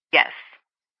ourselves. Yes.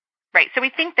 Right. So we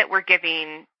think that we're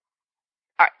giving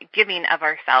of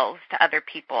ourselves to other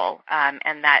people,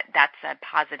 and that's a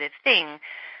positive thing.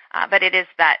 But it is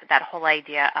that whole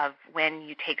idea of when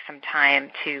you take some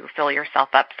time to fill yourself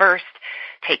up first,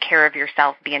 take care of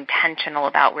yourself, be intentional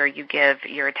about where you give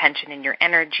your attention and your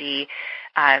energy,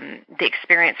 the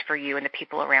experience for you and the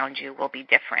people around you will be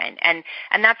different. And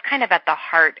that's kind of at the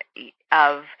heart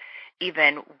of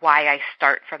even why I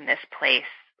start from this place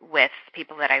with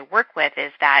people that I work with,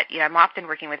 is that, I'm often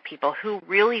working with people who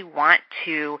really want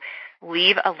to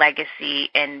leave a legacy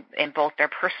in both their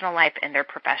personal life and their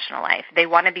professional life. They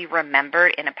want to be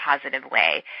remembered in a positive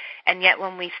way. And yet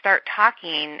when we start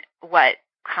talking, what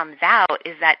comes out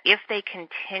is that if they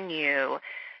continue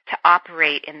to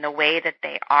operate in the way that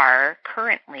they are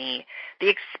currently, the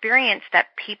experience that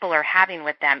people are having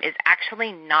with them is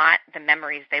actually not the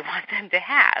memories they want them to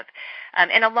have.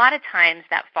 And a lot of times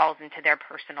that falls into their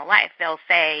personal life. They'll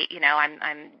say,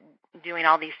 I'm doing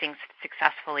all these things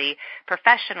successfully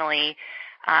professionally.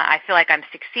 I feel like I'm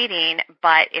succeeding,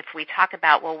 but if we talk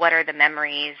about, well, what are the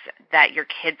memories that your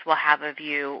kids will have of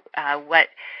you?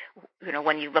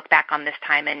 When you look back on this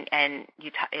time and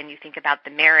you think about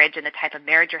the marriage and the type of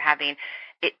marriage you're having,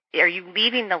 are you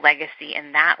leaving the legacy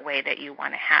in that way that you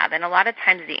want to have? And a lot of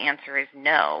times the answer is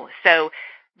no. So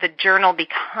the journal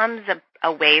becomes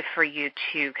a way for you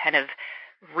to kind of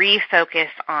refocus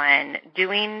on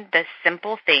doing the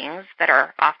simple things that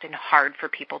are often hard for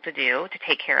people to do, to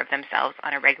take care of themselves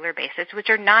on a regular basis, which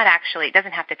are not actually, it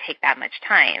doesn't have to take that much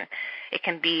time. It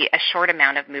can be a short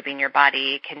amount of moving your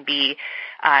body. It can be,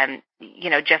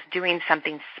 just doing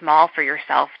something small for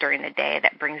yourself during the day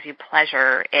that brings you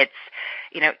pleasure. It's,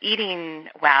 eating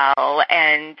well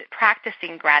and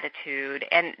practicing gratitude,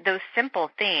 and those simple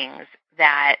things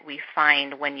that we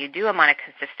find when you do them on a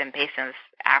consistent basis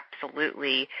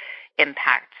absolutely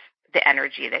impacts the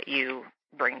energy that you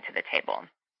bring to the table.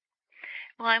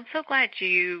 Well, I'm so glad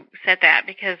you said that,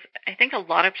 because I think a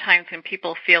lot of times when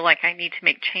people feel like I need to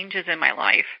make changes in my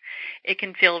life, it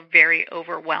can feel very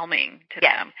overwhelming to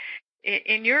them.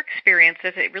 In your experience,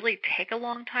 does it really take a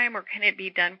long time, or can it be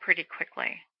done pretty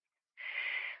quickly?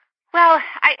 Well,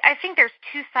 I think there's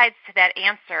two sides to that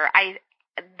answer.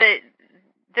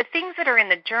 The things that are in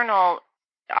the journal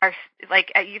are,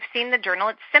 like, you've seen the journal,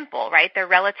 it's simple, right? They're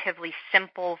relatively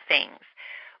simple things.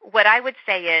 What I would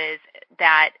say is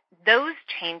that those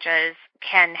changes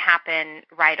can happen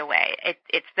right away.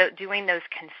 Doing those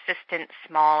consistent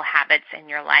small habits in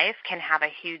your life can have a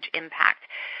huge impact.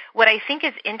 What I think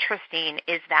is interesting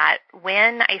is that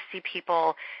when I see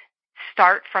people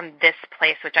start from this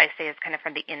place, which I say is kind of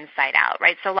from the inside out,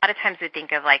 right? So a lot of times we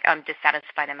think of like, I'm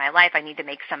dissatisfied in my life, I need to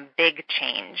make some big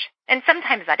change. And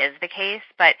sometimes that is the case,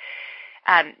 but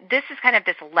this is kind of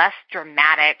this less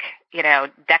dramatic,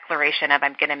 declaration of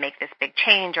I'm going to make this big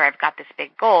change or I've got this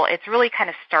big goal. It's really kind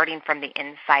of starting from the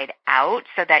inside out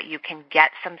so that you can get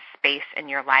some space in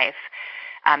your life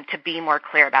to be more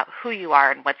clear about who you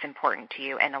are and what's important to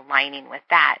you and aligning with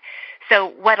that. So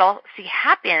what I'll see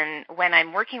happen when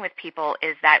I'm working with people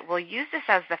is that we'll use this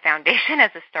as the foundation,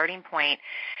 as a starting point,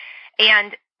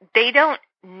 and they don't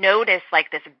notice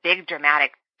like this big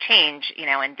dramatic change,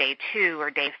 in day 2 or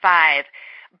day 5,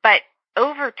 but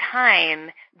over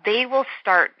time, they will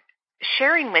start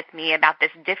sharing with me about this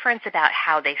difference about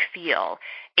how they feel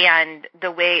and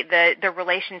the way the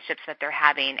relationships that they're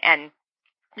having and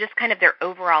just kind of their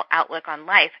overall outlook on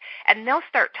life. And they'll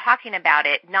start talking about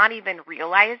it, not even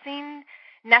realizing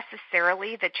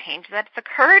necessarily the change that's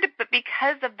occurred, but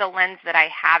because of the lens that I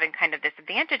have and kind of this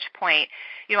vantage point,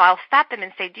 I'll stop them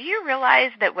and say, do you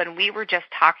realize that when we were just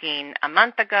talking a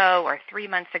month ago or 3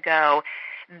 months ago,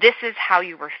 this is how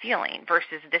you were feeling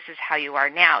versus this is how you are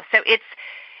now? So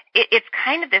it's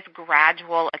kind of this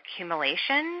gradual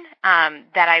accumulation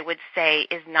that I would say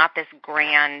is not this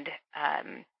grand,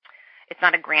 it's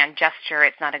not a grand gesture,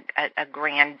 it's not a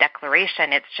grand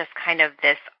declaration, it's just kind of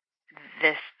this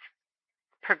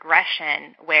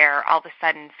progression where all of a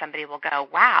sudden somebody will go,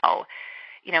 wow,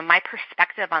 my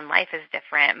perspective on life is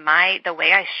different. The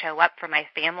way I show up for my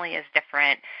family is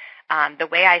different. The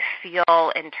way I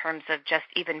feel in terms of just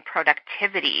even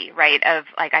productivity, right, of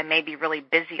like I may be really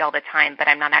busy all the time, but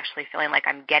I'm not actually feeling like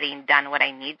I'm getting done what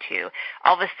I need to.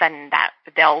 All of a sudden that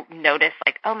they'll notice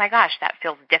like, oh my gosh, that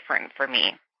feels different for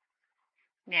me.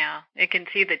 Yeah, it can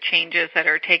see the changes that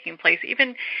are taking place.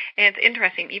 And it's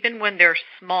interesting, even when they're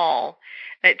small,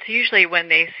 it's usually when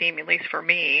they seem, at least for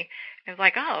me, it's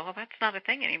like, oh, well, that's not a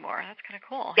thing anymore. That's kind of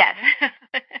cool. Yes,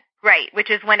 right, which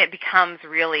is when it becomes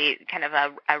really kind of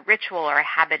a ritual or a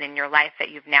habit in your life that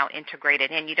you've now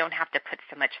integrated in. You don't have to put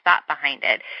so much thought behind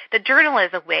it. The journal is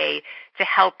a way to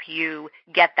help you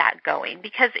get that going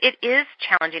because it is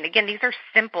challenging. Again, these are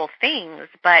simple things,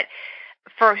 but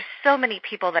for so many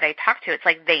people that I talk to, it's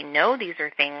like they know these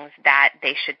are things that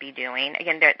they should be doing.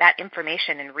 Again, that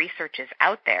information and research is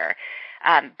out there,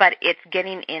 but it's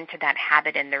getting into that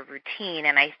habit and their routine.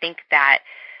 And I think that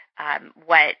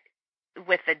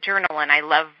with the journal, and I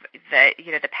love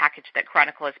the package that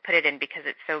Chronicle has put it in because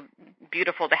it's so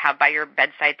beautiful to have by your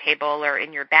bedside table or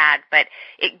in your bag, but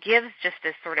it gives just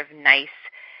this sort of nice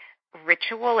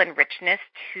ritual and richness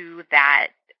to that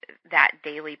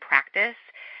daily practice.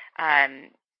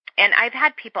 And I've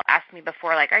had people ask me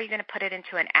before, like, are you going to put it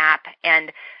into an app?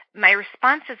 And my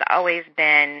response has always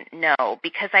been no,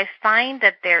 because I find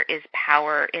that there is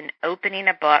power in opening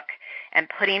a book and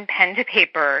putting pen to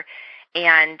paper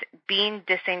and being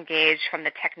disengaged from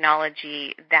the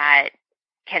technology that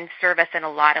can serve us in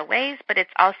a lot of ways, but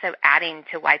it's also adding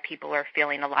to why people are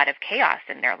feeling a lot of chaos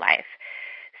in their life.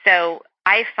 So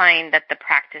I find that the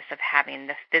practice of having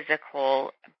the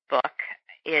physical book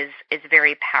is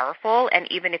very powerful, and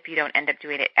even if you don't end up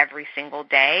doing it every single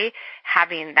day,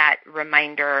 having that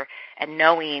reminder and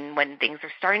knowing when things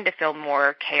are starting to feel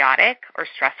more chaotic or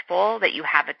stressful that you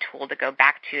have a tool to go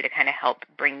back to kind of help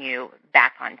bring you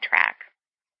back on track.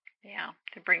 Yeah,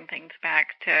 to bring things back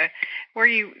to where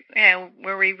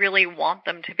where we really want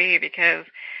them to be, because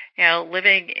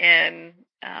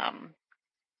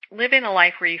living a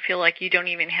life where you feel like you don't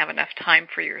even have enough time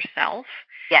for yourself.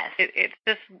 Yes.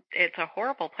 It's a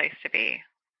horrible place to be.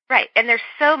 Right. And there's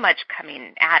so much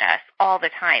coming at us all the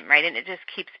time, right? And it just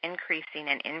keeps increasing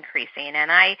and increasing.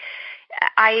 And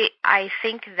I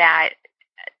think that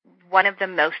one of the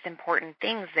most important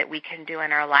things that we can do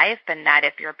in our life, and that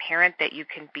if you're a parent that you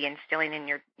can be instilling in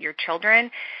your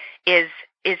children, is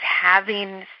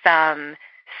having some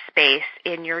space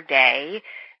in your day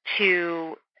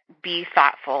to be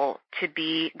thoughtful, to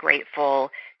be grateful,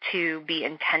 to be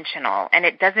intentional. And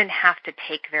it doesn't have to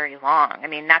take very long. I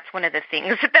mean, that's one of the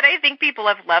things that I think people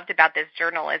have loved about this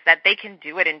journal is that they can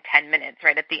do it in 10 minutes,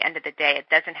 right, at the end of the day. It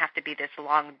doesn't have to be this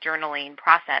long journaling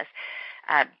process,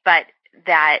 but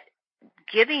that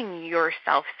giving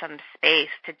yourself some space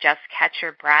to just catch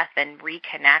your breath and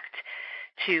reconnect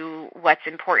to what's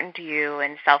important to you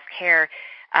and self-care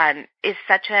is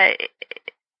such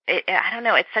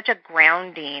it's such a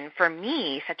grounding, for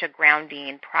me, such a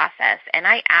grounding process. And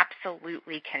I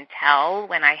absolutely can tell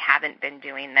when I haven't been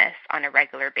doing this on a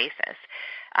regular basis,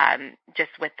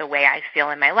 just with the way I feel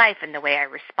in my life and the way I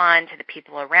respond to the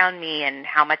people around me and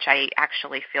how much I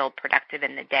actually feel productive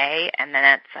in the day. And then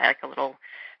it's like a little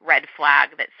red flag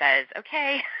that says,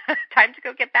 okay, time to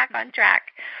go get back on track.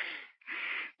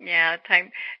 Yeah,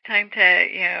 time to,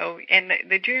 and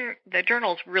the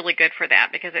journal's really good for that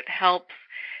because it helps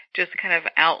just kind of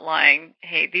outline,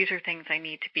 hey, these are things I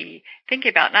need to be thinking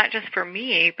about, not just for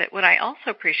me, but what I also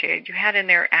appreciated, you had in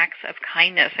there acts of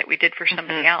kindness that we did for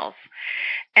somebody else.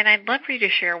 And I'd love for you to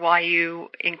share why you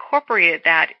incorporated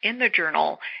that in the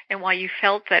journal and why you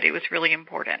felt that it was really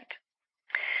important.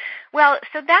 Well,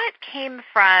 so that came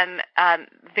from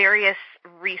various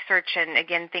research and,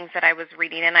 again, things that I was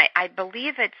reading. And I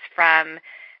believe it's from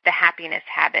The Happiness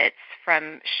Habits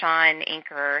from Sean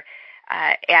Anker,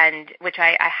 and which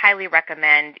I highly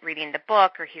recommend reading the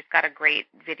book, or he's got a great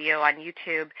video on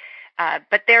YouTube.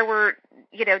 But there were,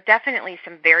 definitely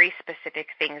some very specific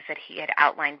things that he had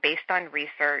outlined based on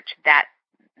research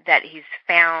that he's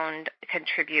found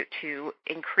contribute to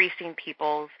increasing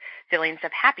people's feelings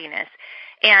of happiness.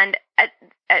 And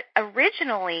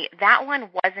originally, that one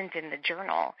wasn't in the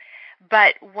journal.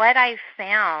 But what I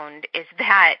found is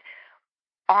that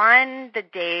on the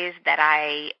days that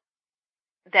I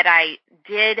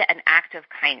did an act of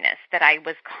kindness, that I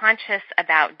was conscious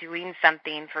about doing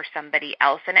something for somebody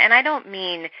else, and I don't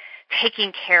mean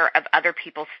taking care of other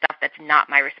people's stuff that's not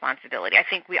my responsibility. I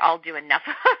think we all do enough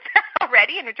of that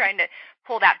already, and we're trying to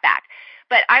pull that back.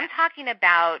 But I'm talking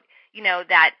about,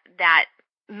 that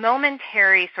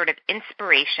momentary sort of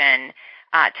inspiration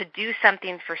to do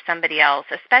something for somebody else,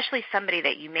 especially somebody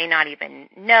that you may not even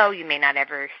know, you may not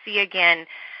ever see again.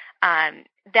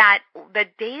 That the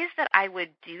days that I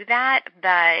would do that,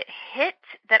 the hit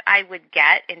that I would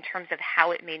get in terms of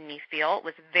how it made me feel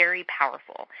was very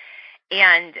powerful.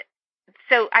 And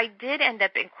so I did end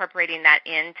up incorporating that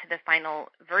into the final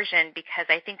version because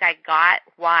I think I got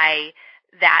why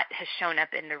that has shown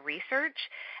up in the research.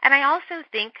 And I also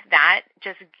think that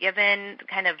just given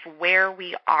kind of where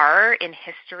we are in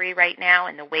history right now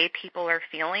and the way people are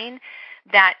feeling,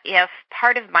 that if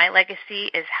part of my legacy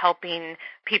is helping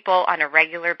people on a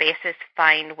regular basis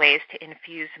find ways to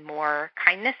infuse more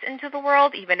kindness into the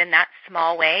world, even in that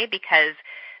small way, because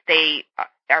they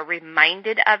are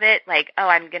reminded of it, like, oh,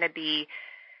 I'm going to be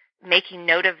making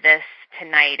note of this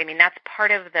tonight. I mean, that's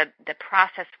part of the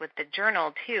process with the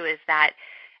journal, too, is that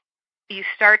you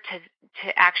start to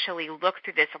actually look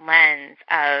through this lens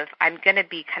of I'm going to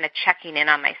be kind of checking in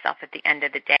on myself at the end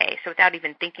of the day. So without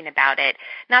even thinking about it,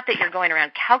 not that you're going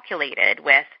around calculated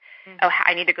with, oh,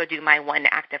 I need to go do my one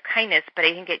act of kindness, but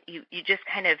I think you just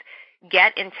kind of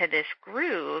get into this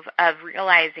groove of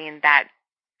realizing that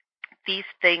these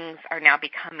things are now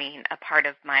becoming a part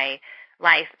of my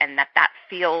life and that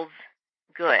feels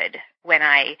good when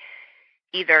I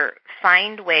either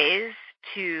find ways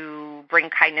to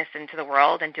bring kindness into the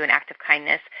world and do an act of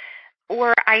kindness.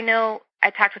 Or I know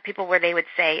I talked with people where they would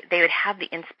say they would have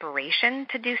the inspiration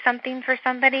to do something for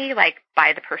somebody, like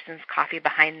buy the person's coffee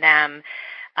behind them,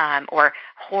 or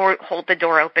hold the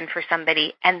door open for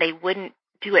somebody, and they wouldn't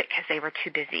do it because they were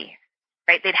too busy.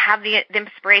 Right? They'd have the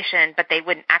inspiration, but they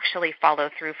wouldn't actually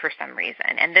follow through for some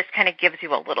reason. And this kind of gives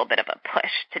you a little bit of a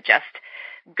push to just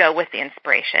go with the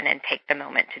inspiration and take the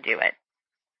moment to do it.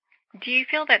 Do you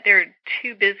feel that they're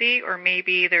too busy, or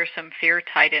maybe there's some fear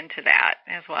tied into that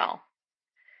as well?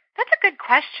 That's a good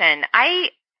question. I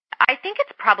think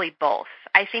it's probably both.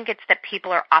 I think it's that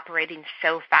people are operating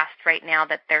so fast right now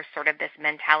that there's sort of this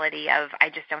mentality of I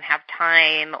just don't have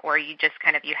time, or you just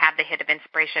kind of, you have the hit of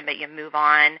inspiration, but you move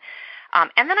on.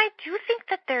 And then I do think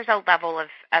that there's a level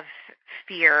of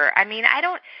fear. I mean,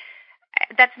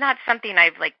 that's not something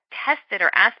I've tested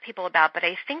or asked people about, but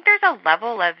I think there's a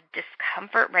level of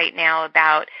discomfort right now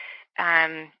about,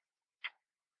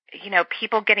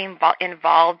 people getting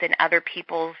involved in other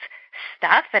people's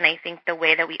stuff. And I think the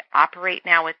way that we operate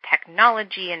now with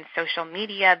technology and social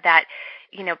media, that,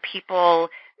 people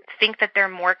think that they're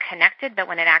more connected, but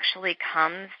when it actually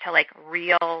comes to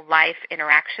real life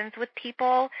interactions with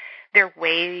people, they're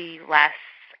way less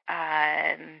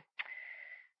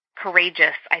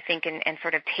courageous, I think, in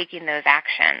sort of taking those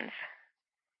actions.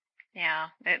 Yeah,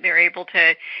 they're able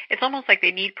to, it's almost like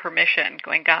they need permission,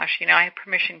 going, gosh, I have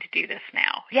permission to do this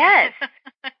now. Yes.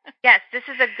 Yes, this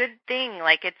is a good thing.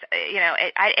 I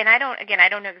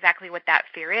don't know exactly what that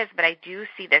fear is, but I do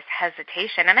see this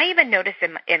hesitation. And I even notice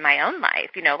in my own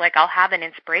life, I'll have an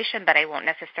inspiration, but I won't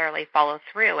necessarily follow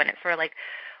through. And it's sort of like,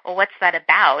 well, what's that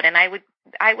about? And I would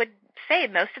say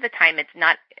most of the time it's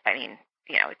not, it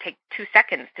takes 2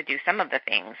 seconds to do some of the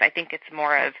things. I think it's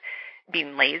more of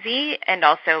being lazy and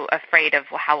also afraid of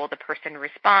how will the person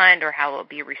respond, or how it will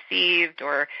be received,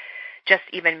 or just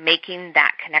even making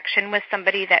that connection with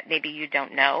somebody that maybe you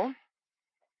don't know.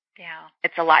 Yeah.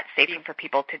 It's a lot safer for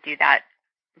people to do that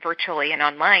virtually and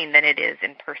online than it is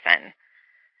in person.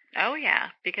 Oh, yeah,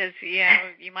 because,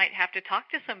 you might have to talk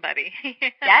to somebody.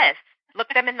 Yes. Look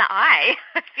them in the eye,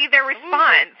 see their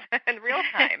response in real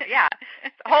time. Yeah.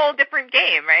 It's a whole different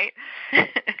game, right?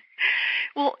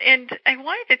 Well, and I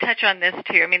wanted to touch on this,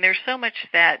 too. I mean, there's so much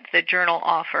that the journal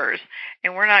offers,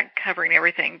 and we're not covering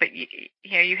everything, but,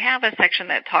 you have a section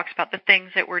that talks about the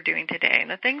things that we're doing today and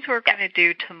the things we're going to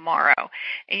do tomorrow.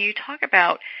 And you talk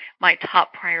about my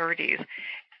top priorities.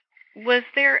 Was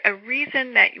there a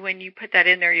reason that when you put that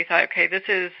in there, you thought, okay, this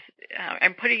is,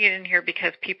 I'm putting it in here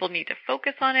because people need to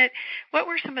focus on it? What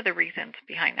were some of the reasons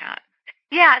behind that?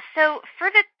 Yeah, so for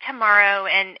the tomorrow,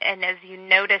 and as you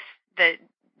notice, the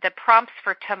prompts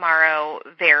for tomorrow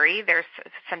vary. There's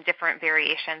some different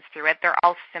variations through it. They're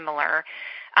all similar.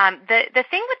 The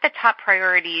thing with the top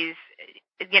priorities,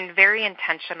 again, very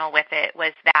intentional with it,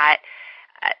 was that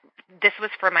this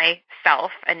was for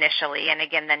myself initially, and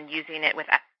again, then using it with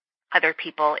other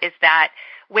people, is that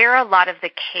where a lot of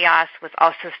the chaos was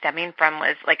also stemming from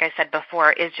was, like I said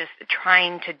before, is just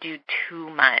trying to do too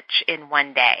much in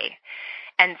one day.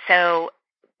 And so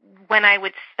when I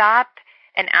would stop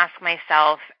and ask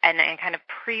myself and kind of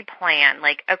pre-plan,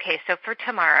 like, okay, so for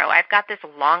tomorrow, I've got this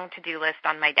long to-do list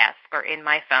on my desk or in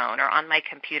my phone or on my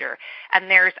computer, and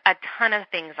there's a ton of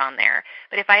things on there.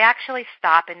 But if I actually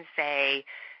stop and say,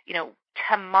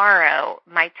 tomorrow,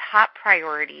 my top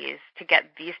priority is to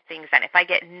get these things done. If I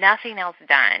get nothing else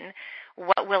done,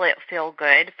 what will it feel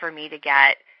good for me to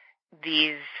get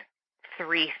these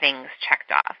 3 things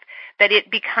checked off? That it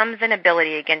becomes an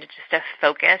ability, again, to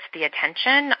focus the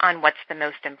attention on what's the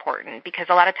most important, because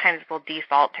a lot of times we'll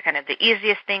default to kind of the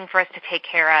easiest thing for us to take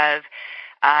care of,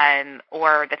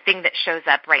 or the thing that shows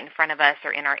up right in front of us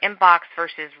or in our inbox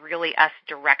versus really us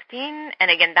directing.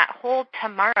 And again, that whole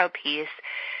tomorrow piece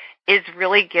is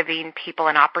really giving people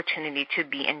an opportunity to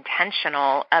be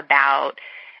intentional about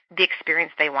the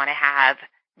experience they want to have,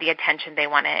 the attention they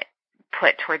want to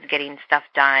put towards getting stuff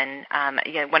done.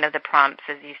 One of the prompts,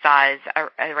 as you saw, is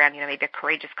around, maybe a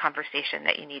courageous conversation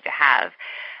that you need to have,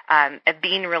 of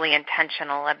being really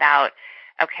intentional about,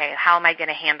 okay, how am I going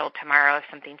to handle tomorrow if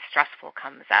something stressful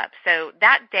comes up? So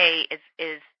that day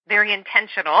is very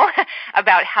intentional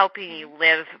about helping you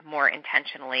live more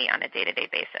intentionally on a day-to-day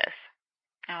basis.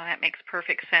 Oh, that makes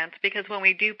perfect sense, because when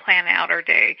we do plan out our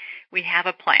day, we have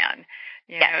a plan.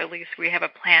 At least we have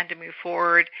a plan to move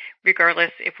forward,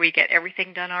 regardless if we get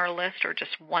everything done on our list or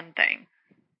just one thing.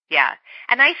 Yeah.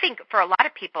 And I think for a lot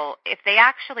of people, if they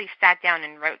actually sat down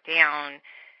and wrote down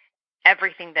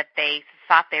everything that they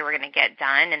thought they were going to get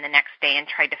done in the next day and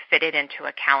tried to fit it into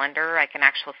a calendar, like an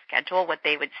actual schedule, what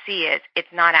they would see is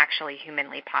it's not actually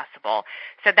humanly possible.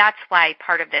 So that's why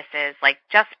part of this is, like,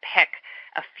 just pick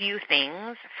a few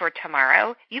things for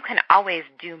tomorrow. You can always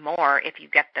do more if you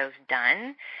get those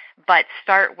done, but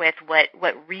start with what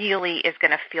really is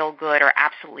going to feel good or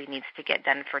absolutely needs to get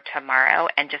done for tomorrow,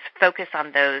 and just focus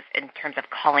on those in terms of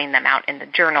calling them out in the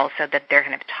journal so that they're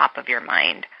kind of top of your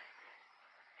mind.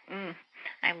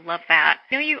 I love that.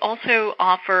 You also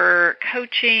offer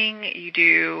coaching. You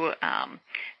do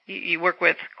you work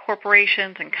with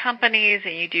corporations and companies,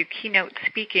 and you do keynote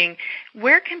speaking.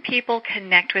 Where can people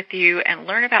connect with you and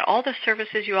learn about all the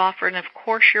services you offer, and of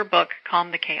course your book,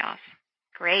 Calm the Chaos?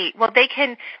 Great. Well, they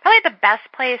can, probably the best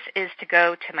place is to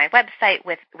go to my website,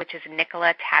 which is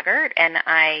Nicola Taggart,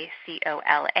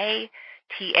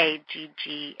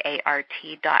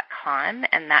 NicolatAggart.com,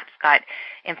 and that's got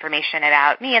information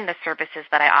about me and the services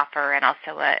that I offer, and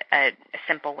also a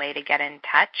simple way to get in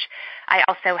touch. I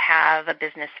also have a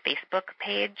business Facebook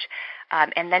page,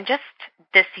 and then just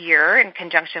this year, in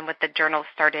conjunction with the journal,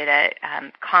 started a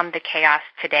Calm the Chaos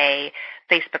Today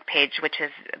Facebook page, which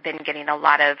has been getting a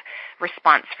lot of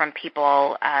response from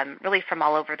people, really from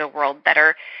all over the world, that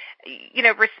are,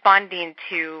 responding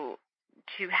to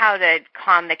how to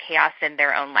calm the chaos in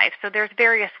their own life. So there's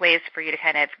various ways for you to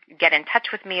kind of get in touch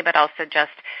with me, but also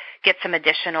just get some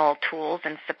additional tools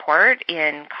and support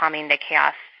in calming the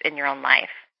chaos in your own life.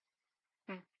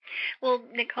 Well,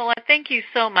 Nicola, thank you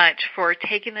so much for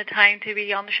taking the time to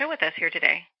be on the show with us here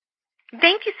today.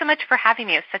 Thank you so much for having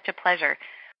me. It was such a pleasure.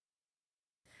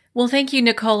 Well, thank you,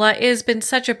 Nicola. It has been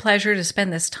such a pleasure to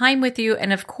spend this time with you,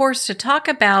 and of course, to talk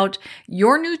about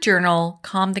your new journal,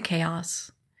 Calm the Chaos.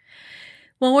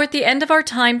 Well, we're at the end of our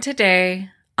time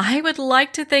today. I would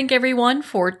like to thank everyone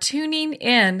for tuning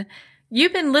in.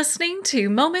 You've been listening to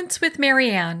Moments with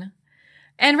Marianne.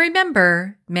 And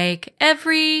remember, make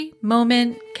every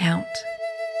moment count.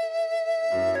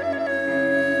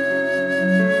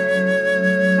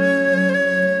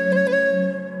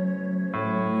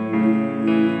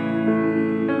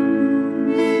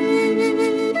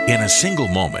 In a single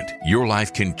moment, your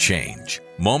life can change.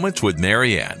 Moments with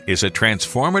Marianne is a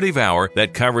transformative hour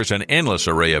that covers an endless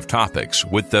array of topics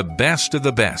with the best of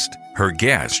the best. Her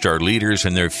guests are leaders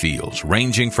in their fields,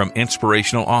 ranging from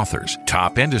inspirational authors,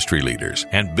 top industry leaders,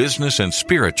 and business and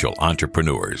spiritual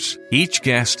entrepreneurs. Each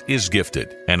guest is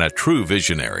gifted and a true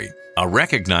visionary, a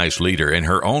recognized leader in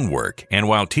her own work, and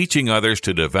while teaching others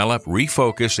to develop,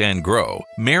 refocus, and grow,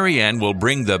 Marianne will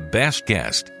bring the best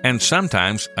guest and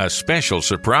sometimes a special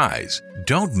surprise.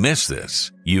 Don't miss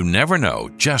this. You never know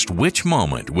just which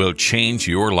moment will change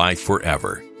your life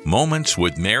forever. Moments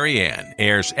with Marianne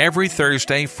airs every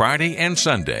Thursday, Friday, and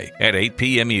Sunday at 8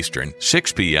 p.m. Eastern,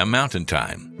 6 p.m. Mountain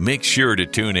Time. Make sure to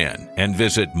tune in and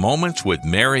visit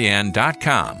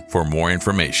momentswithmarianne.com for more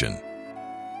information.